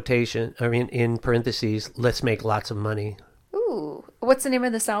in quotation. I mean, in parentheses. Let's make lots of money. Ooh, what's the name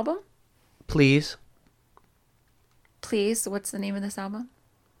of this album? Please. Please, what's the name of this album?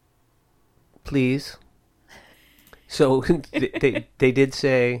 Please. So they did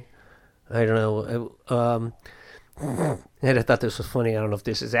say, I don't know, and I thought this was funny. I don't know if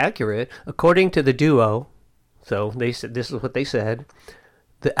this is accurate. According to the duo, so they said, this is what they said.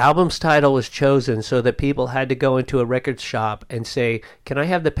 The album's title was chosen so that people had to go into a record shop and say, "Can I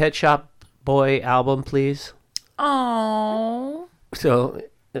have the Pet Shop Boy album, please?" Oh. So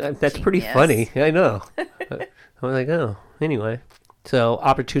that's pretty Genius. funny. I know. I was like, oh, anyway. So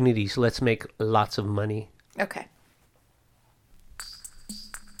opportunities. Let's make lots of money. Okay.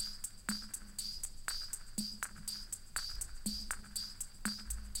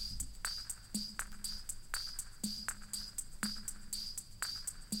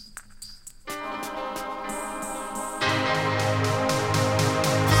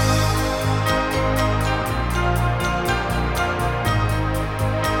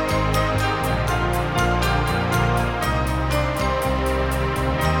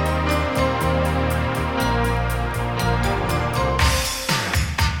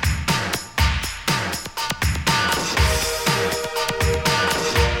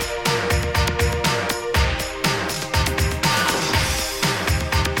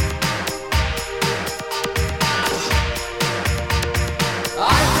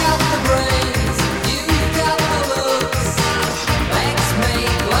 I've got the brains, you've got the looks. Let's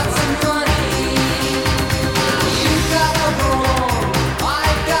make lots of money. You've got the brawn,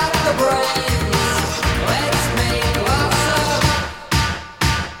 I've got the brains. Let's make lots of.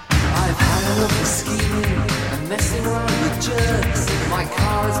 I've had enough of scheming and messing around with jerks. My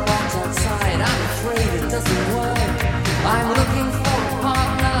car is parked outside, I'm afraid it doesn't work. I'm looking for a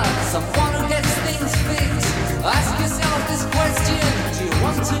partner, someone who gets things fixed. Ask yourself this question, do you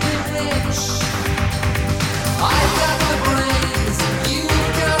want to be rich? I've got the brains, you've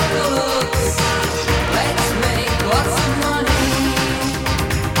got the looks. Let's make lots of money.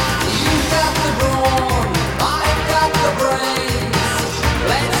 You've got the brawn, I've got the brains.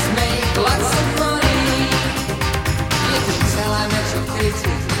 Let's make lots of money. You can tell I'm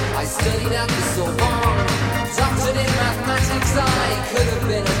educated, I studied at the Sorbonne. Doctored in mathematics, I could have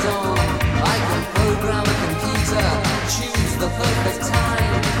been a don. I can program a computer, choose the perfect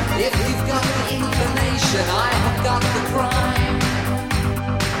time. If you've got the inclination, I have got the crime.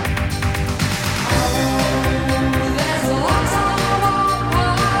 There's a lot of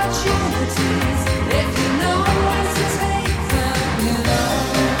opportunities if you know where to take them, you know.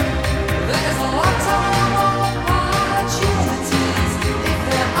 There's a lot of opportunities if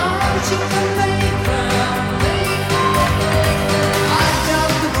there aren't, you can make them. I've got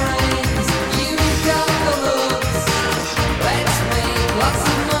the brains, you've got the looks. Let's make lots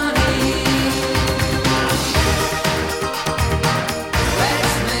of money.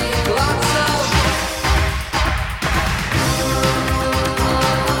 Let's make lots of.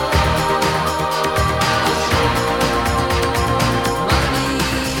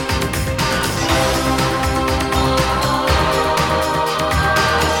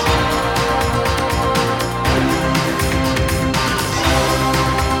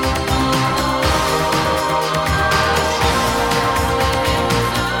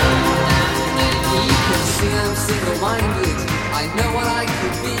 You can see I'm single-minded. I know what I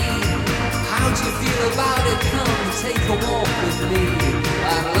could be. How do you feel about it? Come take a walk with me.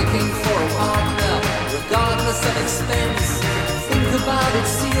 I'm looking for a partner, regardless of expense. Think about it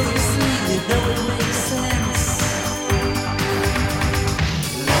seriously. You know it makes sense.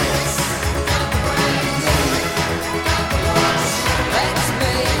 Let's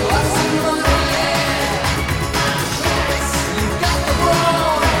make lots of money. You've got the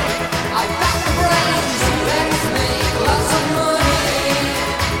brawn, I've got the brains. Let's make lots of money.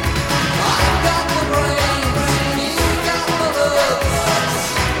 I've got the brains, you've got the looks.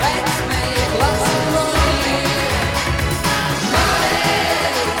 Let's make lots of money. Money.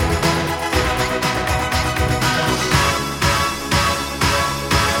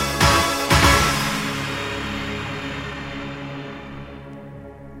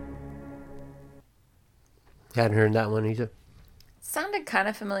 Hadn't heard that one either. Sounded kind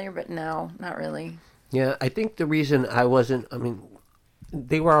of familiar, but no, not really. Yeah, I think the reason I wasn't, I mean,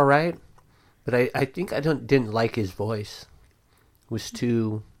 they were all right, but I think I didn't like his voice. It was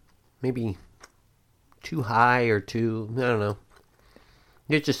too, maybe too high or too, I don't know.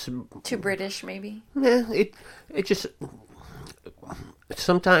 It just Too British, maybe. it just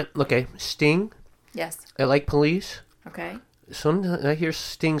sometimes okay. Sting. Yes. I like Police. Okay. Sometimes I hear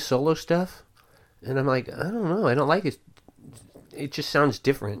Sting solo stuff, and I'm like, I don't know. I don't like it. It just sounds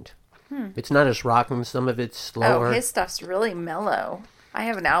different. It's not as rocking. Some of it's slower. Oh, his stuff's really mellow. I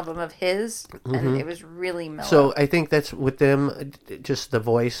have an album of his, and it was really mellow. So I think that's with them. Just the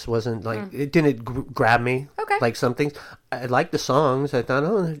voice wasn't like it didn't grab me. Okay. Like some things, I liked the songs. I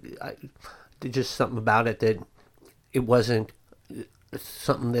thought, just something about it that it wasn't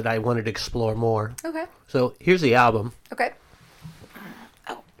something that I wanted to explore more. Okay. So here's the album. Okay.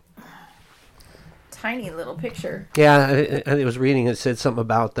 Oh. Tiny little picture. Yeah, I was reading. It said something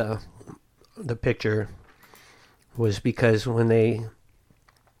about the picture was because when they,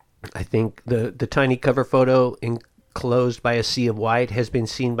 I think the tiny cover photo enclosed by a sea of white has been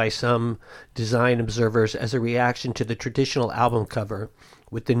seen by some design observers as a reaction to the traditional album cover,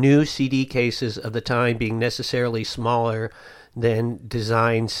 with the new CD cases of the time being necessarily smaller than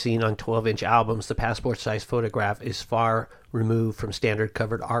designs seen on 12-inch albums. The passport-sized photograph is far removed from standard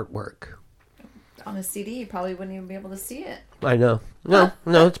covered artwork. On a CD, you probably wouldn't even be able to see it. I know. No,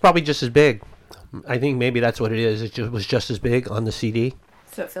 it's probably just as big. I think maybe that's what it is. It was just as big on the CD.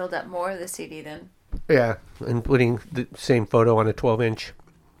 So it filled up more of the CD then. Yeah, and putting the same photo on a 12-inch.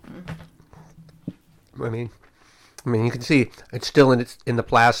 I mean, you can see it's still in the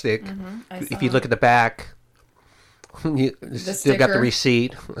plastic. If you look at the back, you still got the sticker.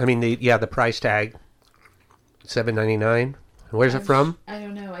 receipt. I mean, the price tag, $7.99. Where's it from? I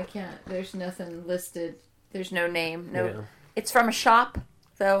don't know. I can't. There's nothing listed. There's no name. No. Yeah. It's from a shop,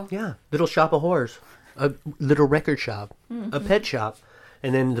 though. Yeah, Little Shop of Horrors, a little record shop, a pet shop,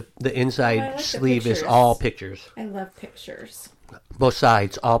 and then the inside I like the sleeve is pictures. all pictures. I love pictures. Both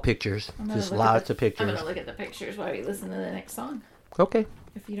sides, all pictures. I'm gonna Just look lots at of I'm pictures. gonna look at the pictures while we listen to the next song, Okay.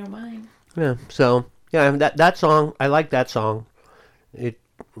 if you don't mind. Yeah. So yeah, that song, I like that song. It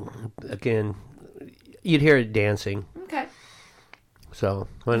again, you'd hear it dancing. Okay. So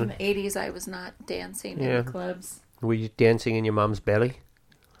In when the 80s, I was not dancing Yeah. in the clubs. were you dancing in your mom's belly?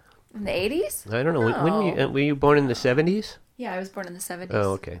 In the 80s? I don't know. When No. were you born in the 70s? Yeah, I was born in the 70s.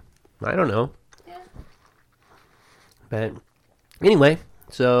 Oh, okay. I don't know. Yeah. But anyway,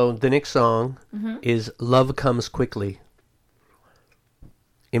 so the next song is "Love Comes Quickly."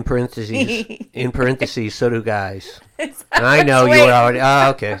 In parentheses, so do guys. I know you were already. Oh,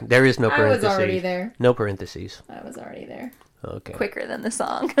 okay. There is no I parentheses. was already there. No parentheses. I was already there. Okay. Quicker than the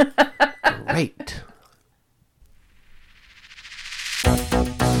song. Great.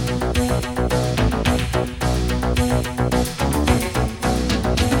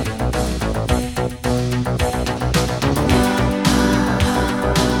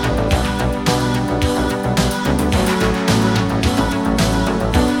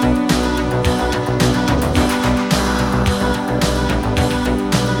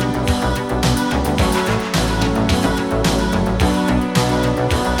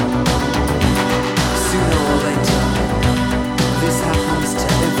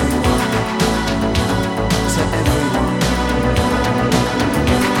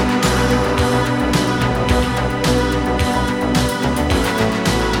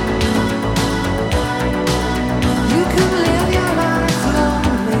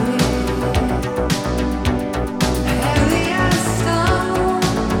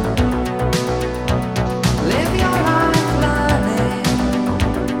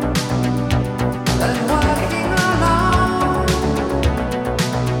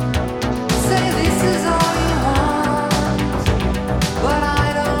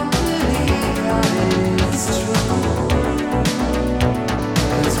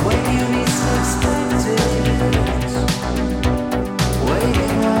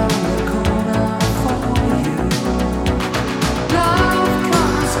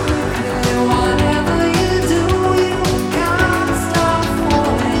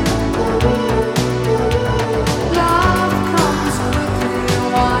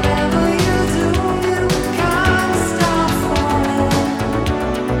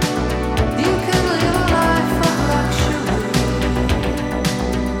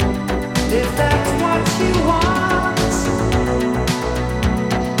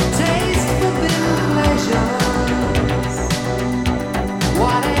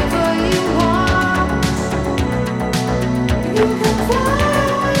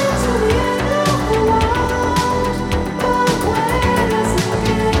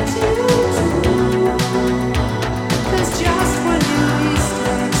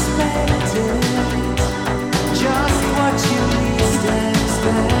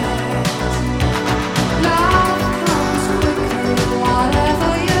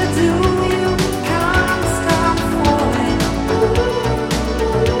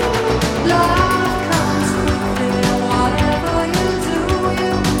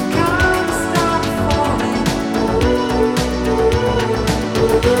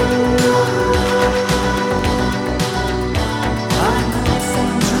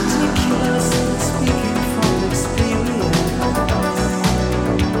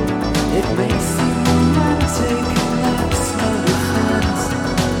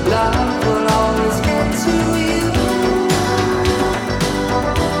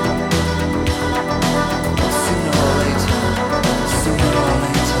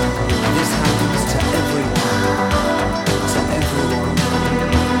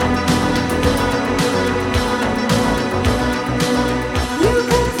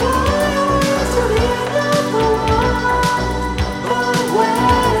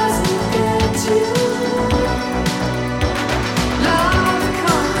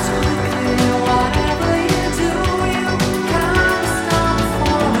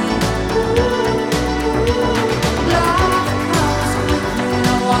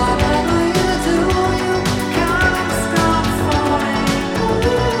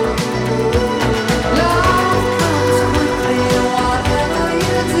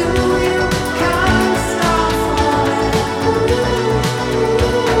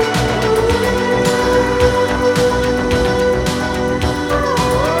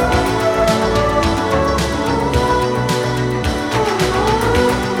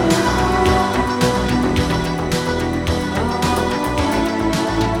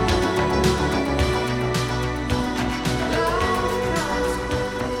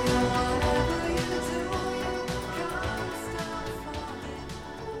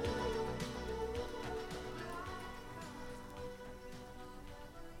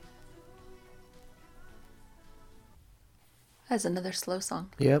 That's another slow song.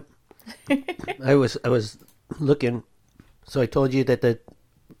 Yep. I was looking. So I told you that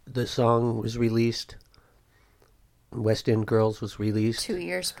the song was released. West End Girls was released 2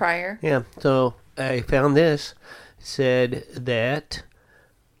 years prior. Yeah. So I found this. It said that.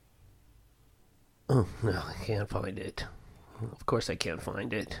 Oh no, I can't find it. Of course I can't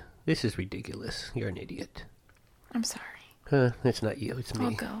find it. This is ridiculous. You're an idiot. I'm sorry. It's not you. It's me.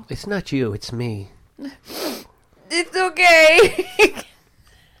 I'll go. It's not you. It's me. It's okay.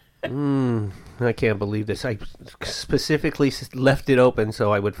 I can't believe this. I specifically left it open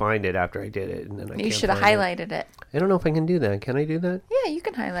so I would find it after I did it, and then I You can't should have find highlighted it. I don't know if I can do that. Can I do that? Yeah, you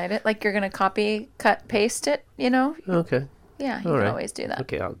can highlight it. Like you're going to copy, cut, paste it, you know? Okay. Yeah, you All can right. always do that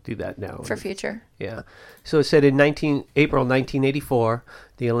Okay, I'll do that now. for future. Yeah. So it said in April 1984,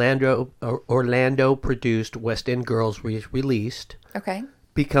 the Orlando produced West End Girls released, Okay.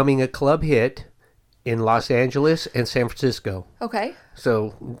 becoming a club hit in Los Angeles and San Francisco. Okay.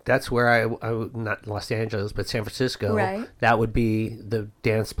 So that's where I not Los Angeles, but San Francisco. Right. That would be the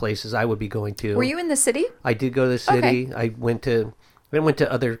dance places I would be going to. Were you in the city? I did go to the city. I went to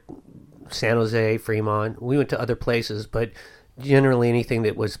other San Jose, Fremont. We went to other places, but generally anything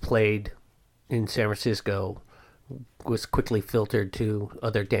that was played in San Francisco was quickly filtered to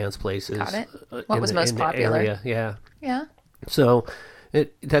other dance places. Got it. What was most in the popular? area. Yeah. Yeah. So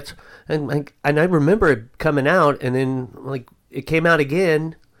that's and I remember it coming out, and then like it came out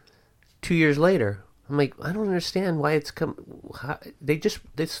again 2 years later. I'm like, I don't understand why it's come.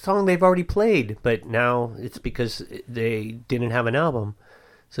 This song they've already played, but now it's because they didn't have an album,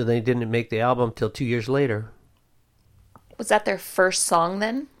 so they didn't make the album till 2 years later. Was that their first song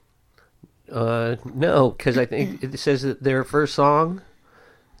then? No, because I think it says that their first song,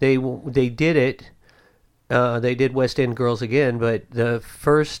 they did it. They did West End Girls again, but the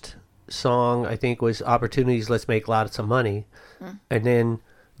first song I think was Opportunities, Let's Make Lots of Money, and then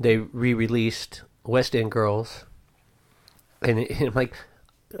they re-released West End Girls, and I'm like,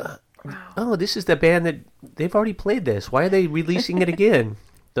 oh, this is the band that they've already played this. Why are they releasing it again?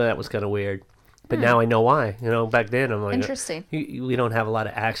 So that was kind of weird, but now I know why. Back then I'm like, Interesting. We don't have a lot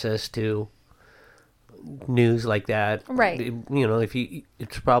of access to news like that, Right.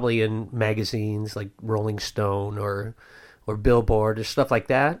 It's probably in magazines like Rolling Stone or Billboard or stuff like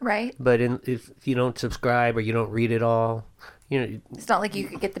that, Right. But if you don't subscribe or you don't read it all, It's not like you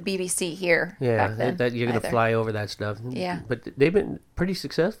could get the BBC here back then. that you're gonna either. fly over that stuff. Yeah. But they've been pretty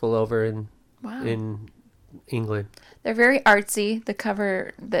successful over in Wow. in England. They're very artsy. The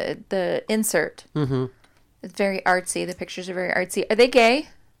cover, the insert, it's very artsy. The pictures are very artsy. Are they gay?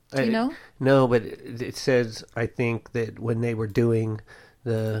 Do you know? No, but it says, I think, that when they were doing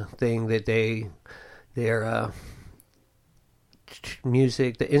the thing that their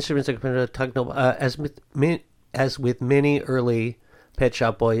music, the instruments are as with many early Pet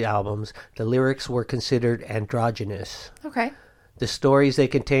Shop Boys albums, the lyrics were considered androgynous. Okay. The stories they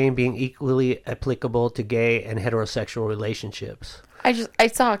contain being equally applicable to gay and heterosexual relationships. I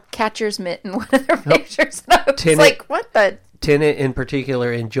saw a catcher's mitt in one of their pictures, and I was Tennant- like, what the? Tennant, in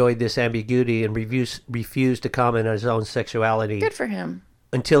particular, enjoyed this ambiguity and refused to comment on his own sexuality Good for him.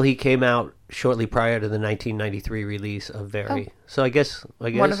 until he came out shortly prior to the 1993 release of Very. Oh. So I guess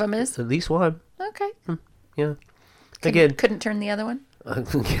One of them is? at least one. Okay. Yeah. Again, Couldn't turn the other one?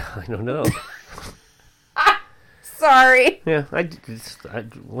 yeah, I don't know. Sorry. Yeah,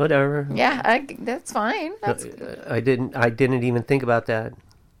 whatever. Yeah, that's fine. That's I didn't even think about that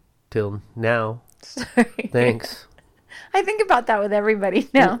till now. sorry. Thanks. I think about that with everybody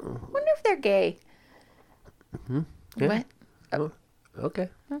now. Wonder if they're gay. Yeah. What? Oh, okay.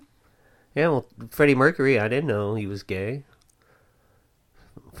 Yeah, well, Freddie Mercury, I didn't know he was gay.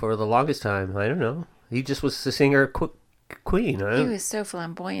 For the longest time, I don't know. He just was the singer of Queen. He was so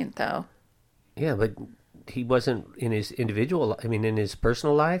flamboyant, though. Yeah, but he wasn't in his in his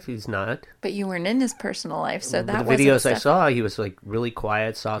personal life, he's not. But you weren't in his personal life, so that The wasn't videos I stuff- saw, he was like really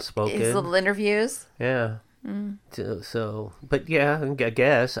quiet, His soft-spoken. little interviews. Yeah. So, but yeah, I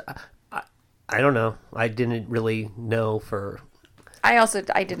guess. I don't know. I didn't really know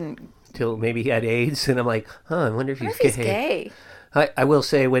I didn't. till maybe he had AIDS, and I'm like, I wonder if What he's if he's gay? I will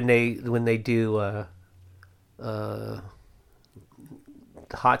say when they do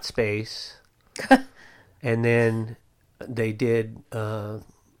Hot Space, and then they did I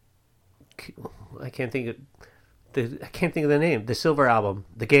can't think of the name, the Silver Album,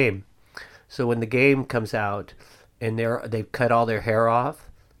 The Game. So when The Game comes out and they've cut all their hair off,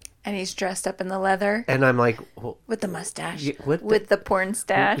 And he's dressed up in the leather and I'm like, well, with the mustache, Yeah, what the- with the porn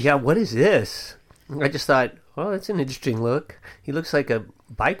stash. yeah, what is this? I just thought, well, that's an interesting look. He looks like a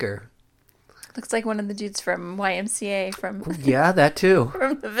biker. Looks like one of the dudes from YMCA from Yeah, that too.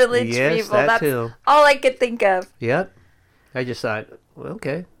 from the Village Yes, People. that That's too. all I could think of. Yep. I just thought, well,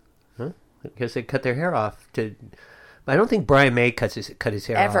 okay. Huh? Because they cut their hair off. I don't think Brian May cut his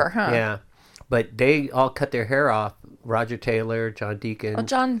hair Ever, off. huh? Yeah. But they all cut their hair off. Roger Taylor, John Deacon. Well,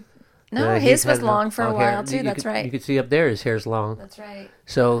 John, no, he his was had long for a long hair. while too. That's right. You could see up there his hair's long. That's right.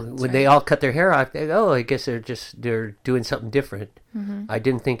 So when they all cut their hair off, I guess they're doing something different. Mm-hmm. I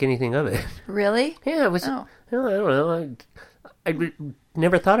didn't think anything of it. Really? Yeah, it was. Oh. I don't know. I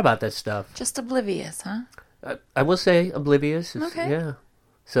never thought about that stuff. Just oblivious, huh? I will say oblivious. Okay. Yeah.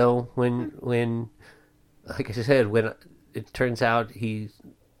 So when like I said, when it turns out he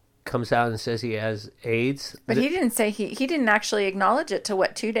comes out and saes he has AIDS. But he didn't say he didn't actually acknowledge it till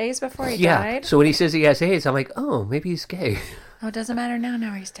what, 2 days before he Yeah. died? So when he says he has AIDS, I'm like, oh, maybe he's gay. Oh, it doesn't matter now.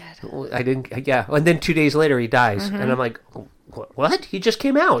 Now he's dead. I didn't. Yeah. And then 2 days later he dies, Mm-hmm. and I'm like, what? He just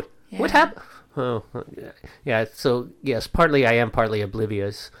came out. What Yeah. happened? Oh, yeah. So yes, partly I am partly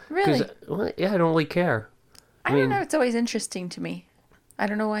oblivious. 'Cause, Really? well, yeah, I don't really care. I don't know. It's always interesting to me. I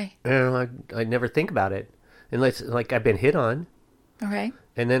don't know why. I never think about it unless like I've been hit on, Okay.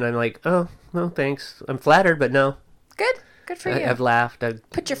 and then I'm like, oh, no, thanks. I'm flattered, but no. Good. Good for you. I've laughed.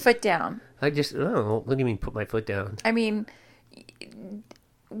 Put your foot down. I just, oh, what do you mean put my foot down? I mean,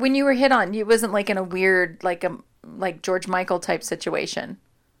 when you were hit on, it wasn't like in a weird, like George Michael type situation.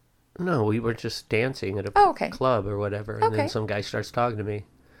 No, we were just dancing at a Oh, okay. club or whatever, and Okay. then some guy starts talking to me,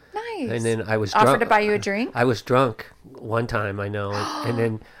 Nice. and then I was Offered drunk. to buy you a drink? I was drunk one time, I know, and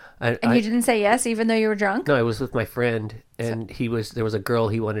then And you didn't say yes, even though you were drunk? No, I was with my friend, and there was a girl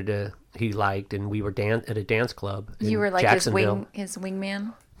he liked, and we were at a dance club. You in were like Jacksonville. his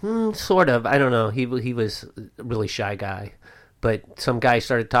wingman? Sort of. I don't know. He was a really shy guy. But some guy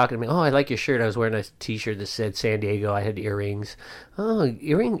started talking to me. Oh, I like your shirt. I was wearing a T-shirt that said San Diego. I had earrings. Oh,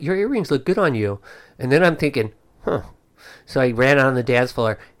 your earrings look good on you. And then I'm thinking, huh. So I ran out on the dance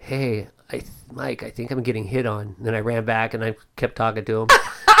floor. Hey, Mike, I think I'm getting hit on. And then I ran back and I kept talking to him.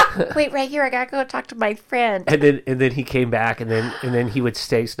 Wait, right here. I gotta go talk to my friend. And then he came back, and then he would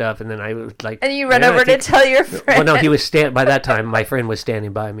say stuff, and then I would like. And you run "Yeah, I over think-" to tell your friend. Well, no, he was by that time, my friend was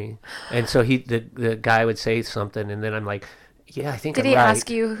standing by me, and so the guy would say something, and then I'm like, yeah, I think. Did I'm he right. ask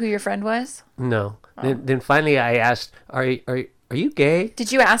you who your friend was? No. Then finally I asked, "Are you gay?"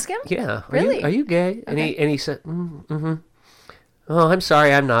 Did you ask him? Yeah. Really? Are you gay? And Okay. he said, mm-hmm. Oh, I'm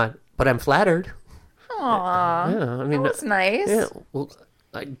sorry, I'm not, but I'm flattered. Aw. Yeah, I mean, That was nice. yeah. Well,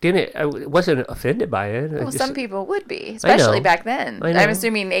 I wasn't offended by it. Well, some people would be, especially know. back then. I know. I'm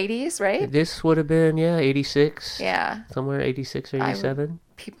assuming 80s, right? This would have been 86. Yeah. Somewhere 86 or 87.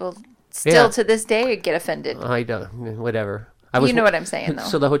 People still Yeah. to this day get offended. I don't, whatever. You know what I'm saying, though.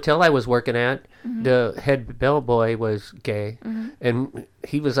 So the hotel I was working at, the head bellboy was gay, and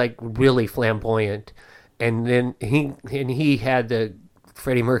he was like really flamboyant, and then he had the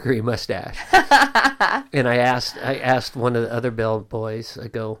Freddie Mercury mustache, and I asked one of the other bellboys, I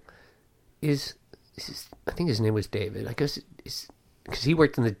go, is I think his name was David. I guess because he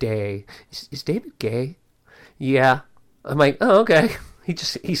worked in the day. Is David gay? Yeah. I'm like, oh, okay.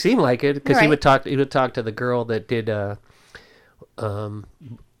 He seemed like it because he would talk to the girl that did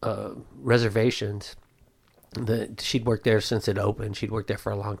reservations. She'd worked there since it opened. She'd worked there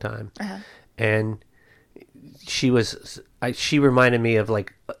for a long time, and she reminded me of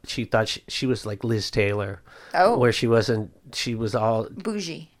like she thought she was like Liz Taylor, where she was all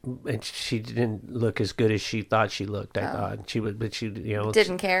Bougie. and she didn't look as good as she thought she looked. I thought she would, but she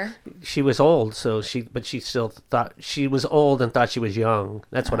Didn't care. she was old, so she still thought she was old and thought she was young.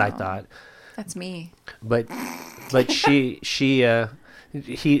 That's what I thought. That's me. But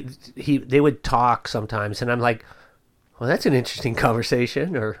they would talk sometimes, and I'm like, well, that's an interesting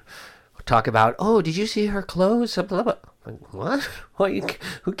conversation. Or talk about, oh, did you see her clothes? Blah, blah, blah. Like, what? Well,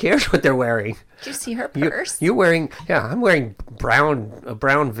 who cares what they're wearing? Did you see her purse? You're wearing, yeah, I'm wearing a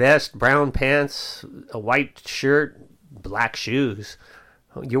brown vest, brown pants, a white shirt, black shoes.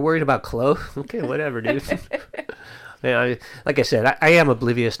 You're worried about clothes? Okay, whatever, dude. Yeah, like I said, I am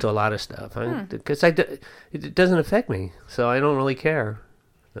oblivious to a lot of stuff because it doesn't affect me, so I don't really care.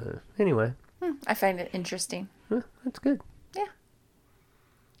 Anyway, I find it interesting. that's good. Yeah.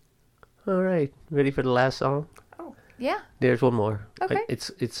 All right, ready for the last song? Oh, yeah. There's one more. Okay.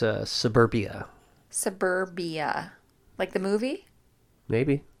 It's Suburbia, Suburbia. Like the movie?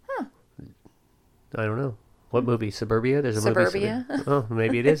 maybe. Huh. I don't know. What movie? Suburbia? There's a Suburbia? movie. Oh,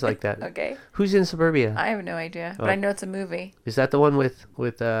 maybe it is like that. Okay. Who's in Suburbia? I have no idea, but I know it's a movie. Is that the one with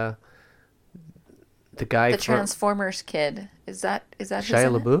the guy The from Transformers kid. Is that who's Shia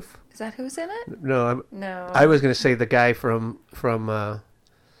in it? LaBeouf? Is that who's in it? No, No. I was going to say the guy from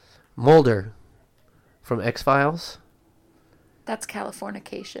Mulder. from X-Files? That's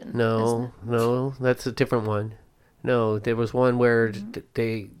Californication. isn't No, it? no, that's a different one. No, there was one where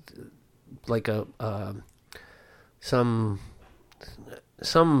they like some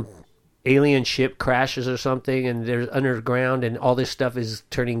alien ship crashes or something, and there's underground, and all this stuff is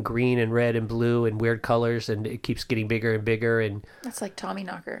turning green and red and blue and weird colors, and it keeps getting bigger and bigger. And That's like Tommy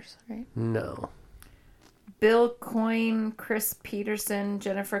Knockers, right? no, Bill Coyne, Chris Peterson,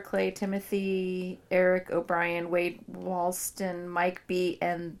 Jennifer Clay, Timothy, Eric O'Brien, Wade Walston, Mike B,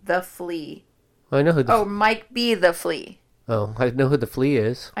 and The Flea. I know who. Mike B, The Flea. I know who the Flea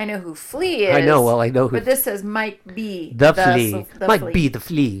is. I know who Flea is. I know. Well, I know who But this says Mike B. the Flea. Might Flea. be the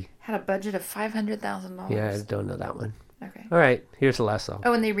Flea. Had a budget of $500,000. Yeah, I don't know that one. Okay. All right, here's the last song.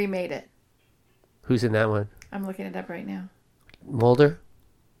 Oh, and they remade it. Who's in that one? I'm looking it up right now. Mulder.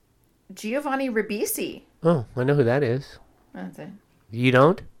 Giovanni Ribisi. Oh, I know who that is. That's it. You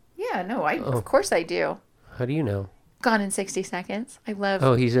don't? Yeah, no, of course I do. How do you know? Gone in 60 Seconds. I love.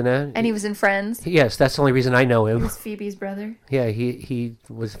 Oh, he's in that. And he was in Friends. Yes, that's the only reason I know He him. was Phoebe's brother. Yeah, he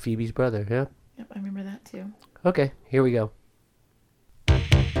was Phoebe's brother. Yeah. Yep, I remember that too. Okay, here we go.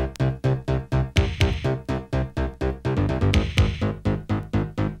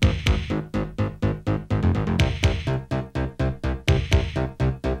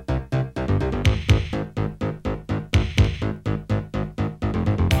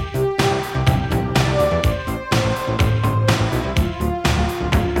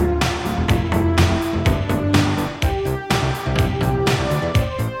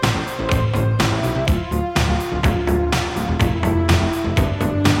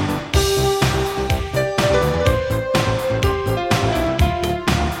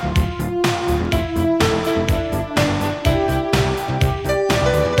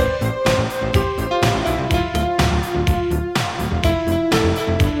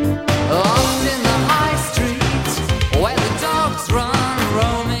 Up in the high street, where the dogs run,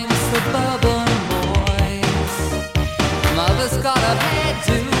 roaming suburban boys. Mother's got a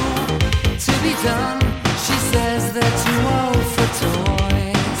hairdo to be done. She says they're too old for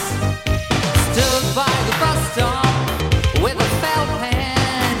toys. Stood by the bus stop with a felt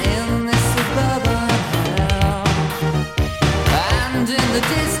pen in this suburban hell. And in the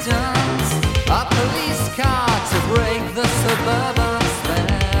distance, a police car to break the suburban spell.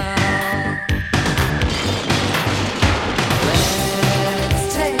 Let's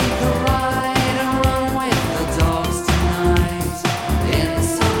take a ride and run with the dogs tonight in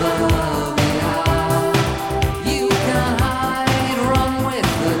suburbia. You can hide, run with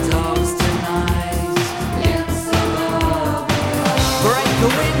the dogs tonight in suburbia. Break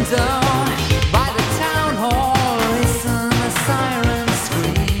a window by the town hall, listen the siren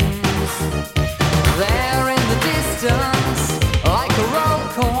screams. There in the distance, like a roll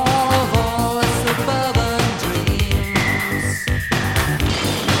call of all the suburban dreams.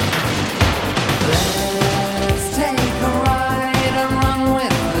 Let's take a ride and run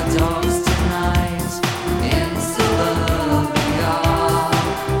with the dogs tonight in suburbia.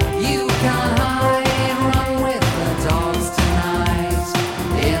 You can hide, run with the dogs tonight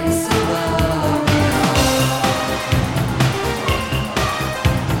in suburbia.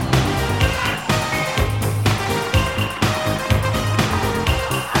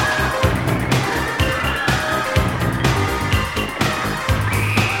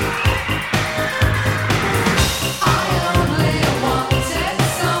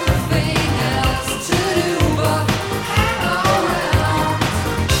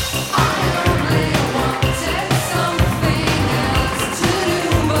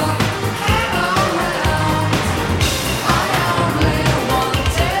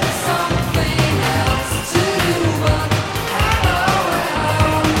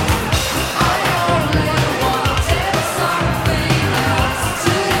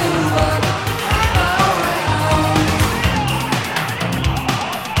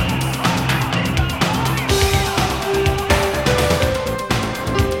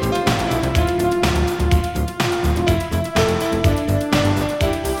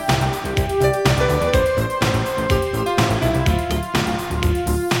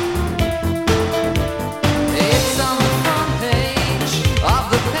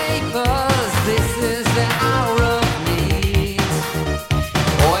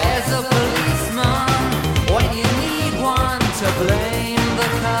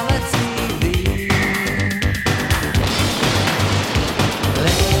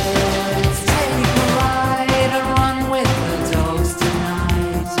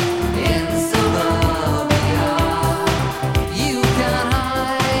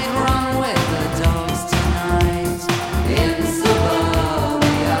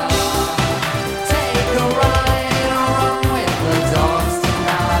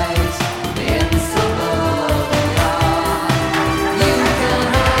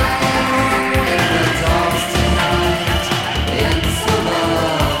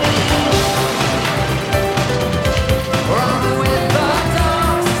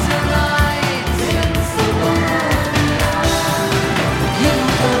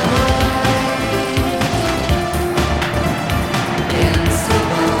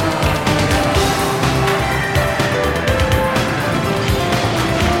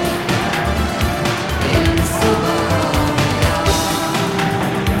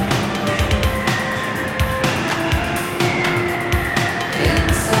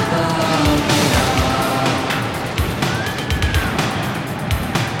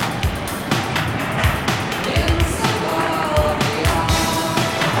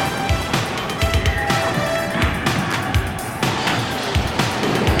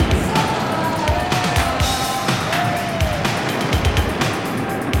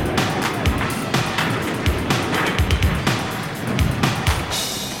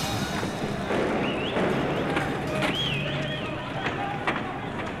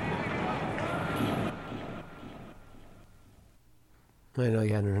 I know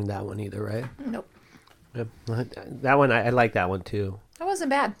you hadn't heard that one either, right? Nope. Yep. That one, I like that one too. That wasn't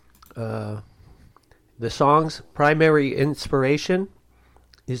bad. The song's primary inspiration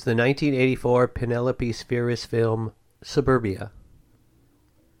is the 1984 Penelope Spheris film Suburbia,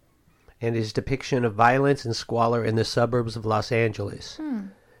 and his depiction of violence and squalor in the suburbs of Los Angeles.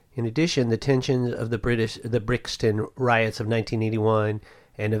 In addition, the tensions of the Brixton riots of 1981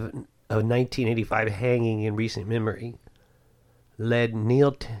 and of 1985 hanging in recent memory led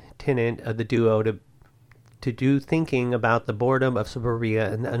Neil Tennant of the duo to do thinking about the boredom of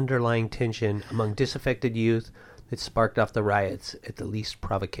suburbia and the underlying tension among disaffected youth that sparked off the riots at the least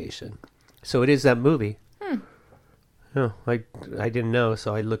provocation. So it is that movie. Oh, I didn't know,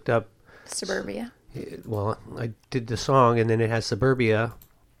 so I looked up. Suburbia. Well, I did the song, and then it has Suburbia.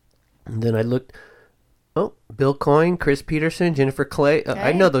 And then I looked. Oh, Bill Coyne, Chris Peterson, Jennifer Clay. I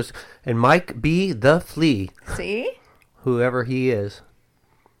Okay. know those. And Mike B. the Flea, See? whoever he is.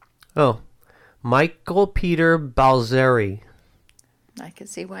 Oh, Michael Peter Balzeri, I can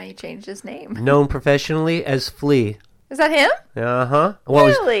see why he changed his name. known professionally as Flea. Is that him? Uh-huh. Well,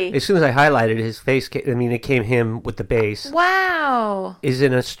 Really? as soon as I highlighted his face, it came him with the bass. Wow. Is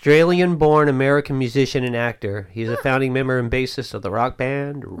an Australian-born American musician and actor. He's a founding member and bassist of the rock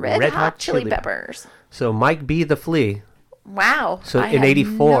band Red Hot Chili Peppers. So Mike B. the Flea. Wow. So I in had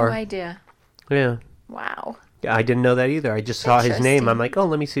 84. No idea. Yeah. Wow. I didn't know that either. I just saw his name. I'm Interesting. like, oh,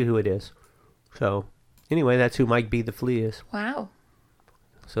 let me see who it is. So anyway, that's who Mike B. the Flea is. Wow.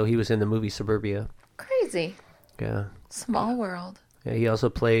 So he was in the movie Suburbia. Crazy. Yeah. Small world. Yeah, he also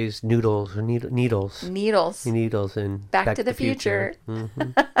plays Noodles or Needles. Needles. Needles in Back to the Future.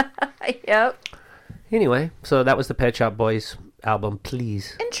 Mhm. Yep. Anyway, so that was the Pet Shop Boys album,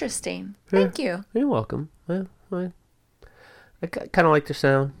 Please. Interesting. Yeah. Thank you. You're welcome. Well, I kind of like the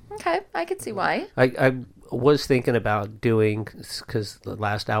sound. Okay. I could see why. I was thinking about doing, because the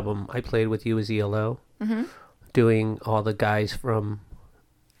last album I played with you was ELO, doing all the guys from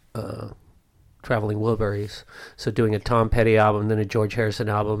Traveling Wilburys. So doing a Tom Petty album, then a George Harrison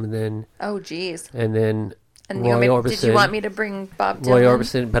album, and then Oh, geez. and And Roy Orbison. did you want me to bring Bob Dylan? Roy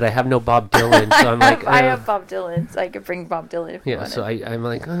Orbison, but I have no Bob Dylan, so I'm like, I have Bob Dylan, so I could bring Bob Dylan if you yeah. wanted. So I'm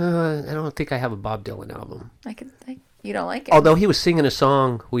like, I don't think I have a Bob Dylan album. You don't like it? Although he was singing a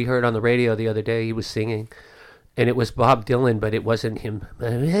song we heard on the radio the other day, he was singing, and it was Bob Dylan, but it wasn't him.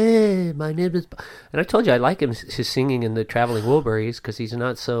 Hey, my name is. And I told you I like him his singing in the Traveling Wilburys because he's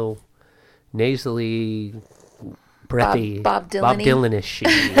not so nasally, breathy, Bob Bob Dylan-y. Dylan-ish.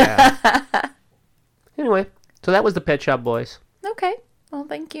 Yeah. Anyway, so that was the Pet Shop Boys. Okay. Well,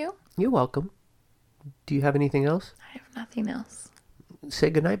 thank you. You're welcome. Do you have anything else? I have nothing else.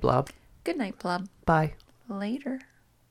 Say goodnight, Blob. Good night, Blob. Bye. Later.